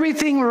pray, get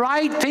everything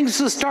right, things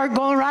will start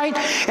going right,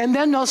 and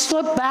then they'll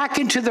slip back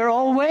into their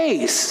old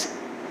ways.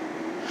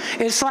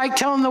 It's like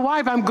telling the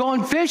wife, I'm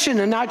going fishing,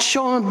 and not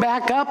showing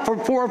back up for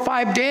 4 or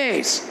 5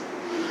 days.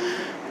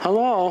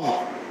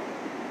 Hello?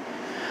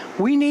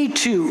 We need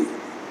to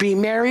be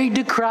married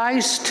to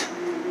Christ,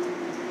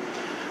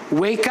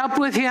 wake up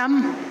with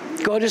Him,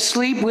 go to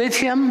sleep with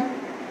Him,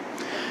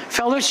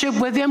 fellowship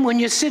with Him. When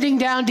you're sitting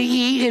down to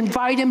eat,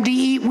 invite Him to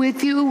eat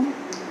with you.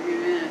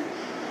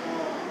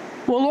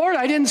 Well, Lord,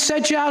 I didn't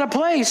set you out of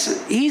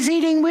place. He's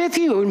eating with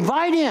you.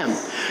 Invite Him.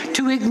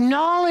 To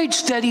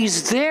acknowledge that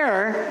He's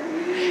there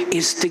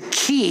is the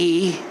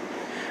key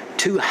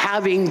to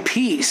having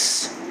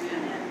peace.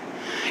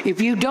 If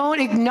you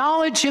don't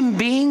acknowledge Him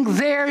being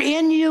there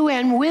in you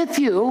and with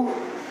you,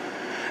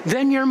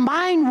 then your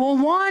mind will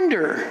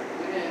wander.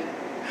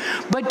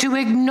 But to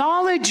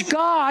acknowledge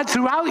God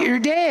throughout your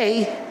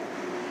day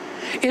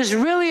is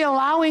really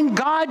allowing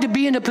God to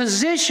be in a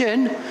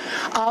position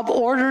of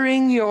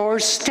ordering your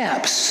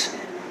steps.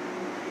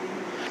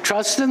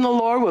 Trust in the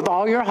Lord with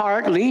all your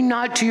heart. Lean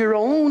not to your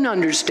own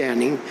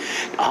understanding.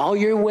 All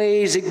your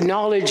ways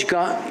acknowledge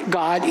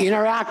God,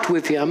 interact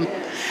with Him,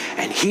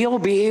 and He'll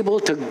be able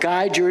to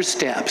guide your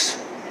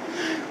steps.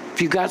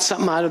 If you got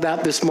something out of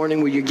that this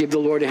morning, will you give the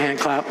Lord a hand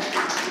clap?